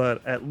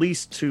 but at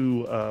least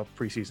 2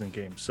 preseason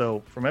games.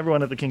 So from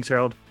everyone at the King's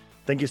Herald,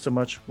 thank you so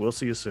much. We'll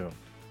see you soon.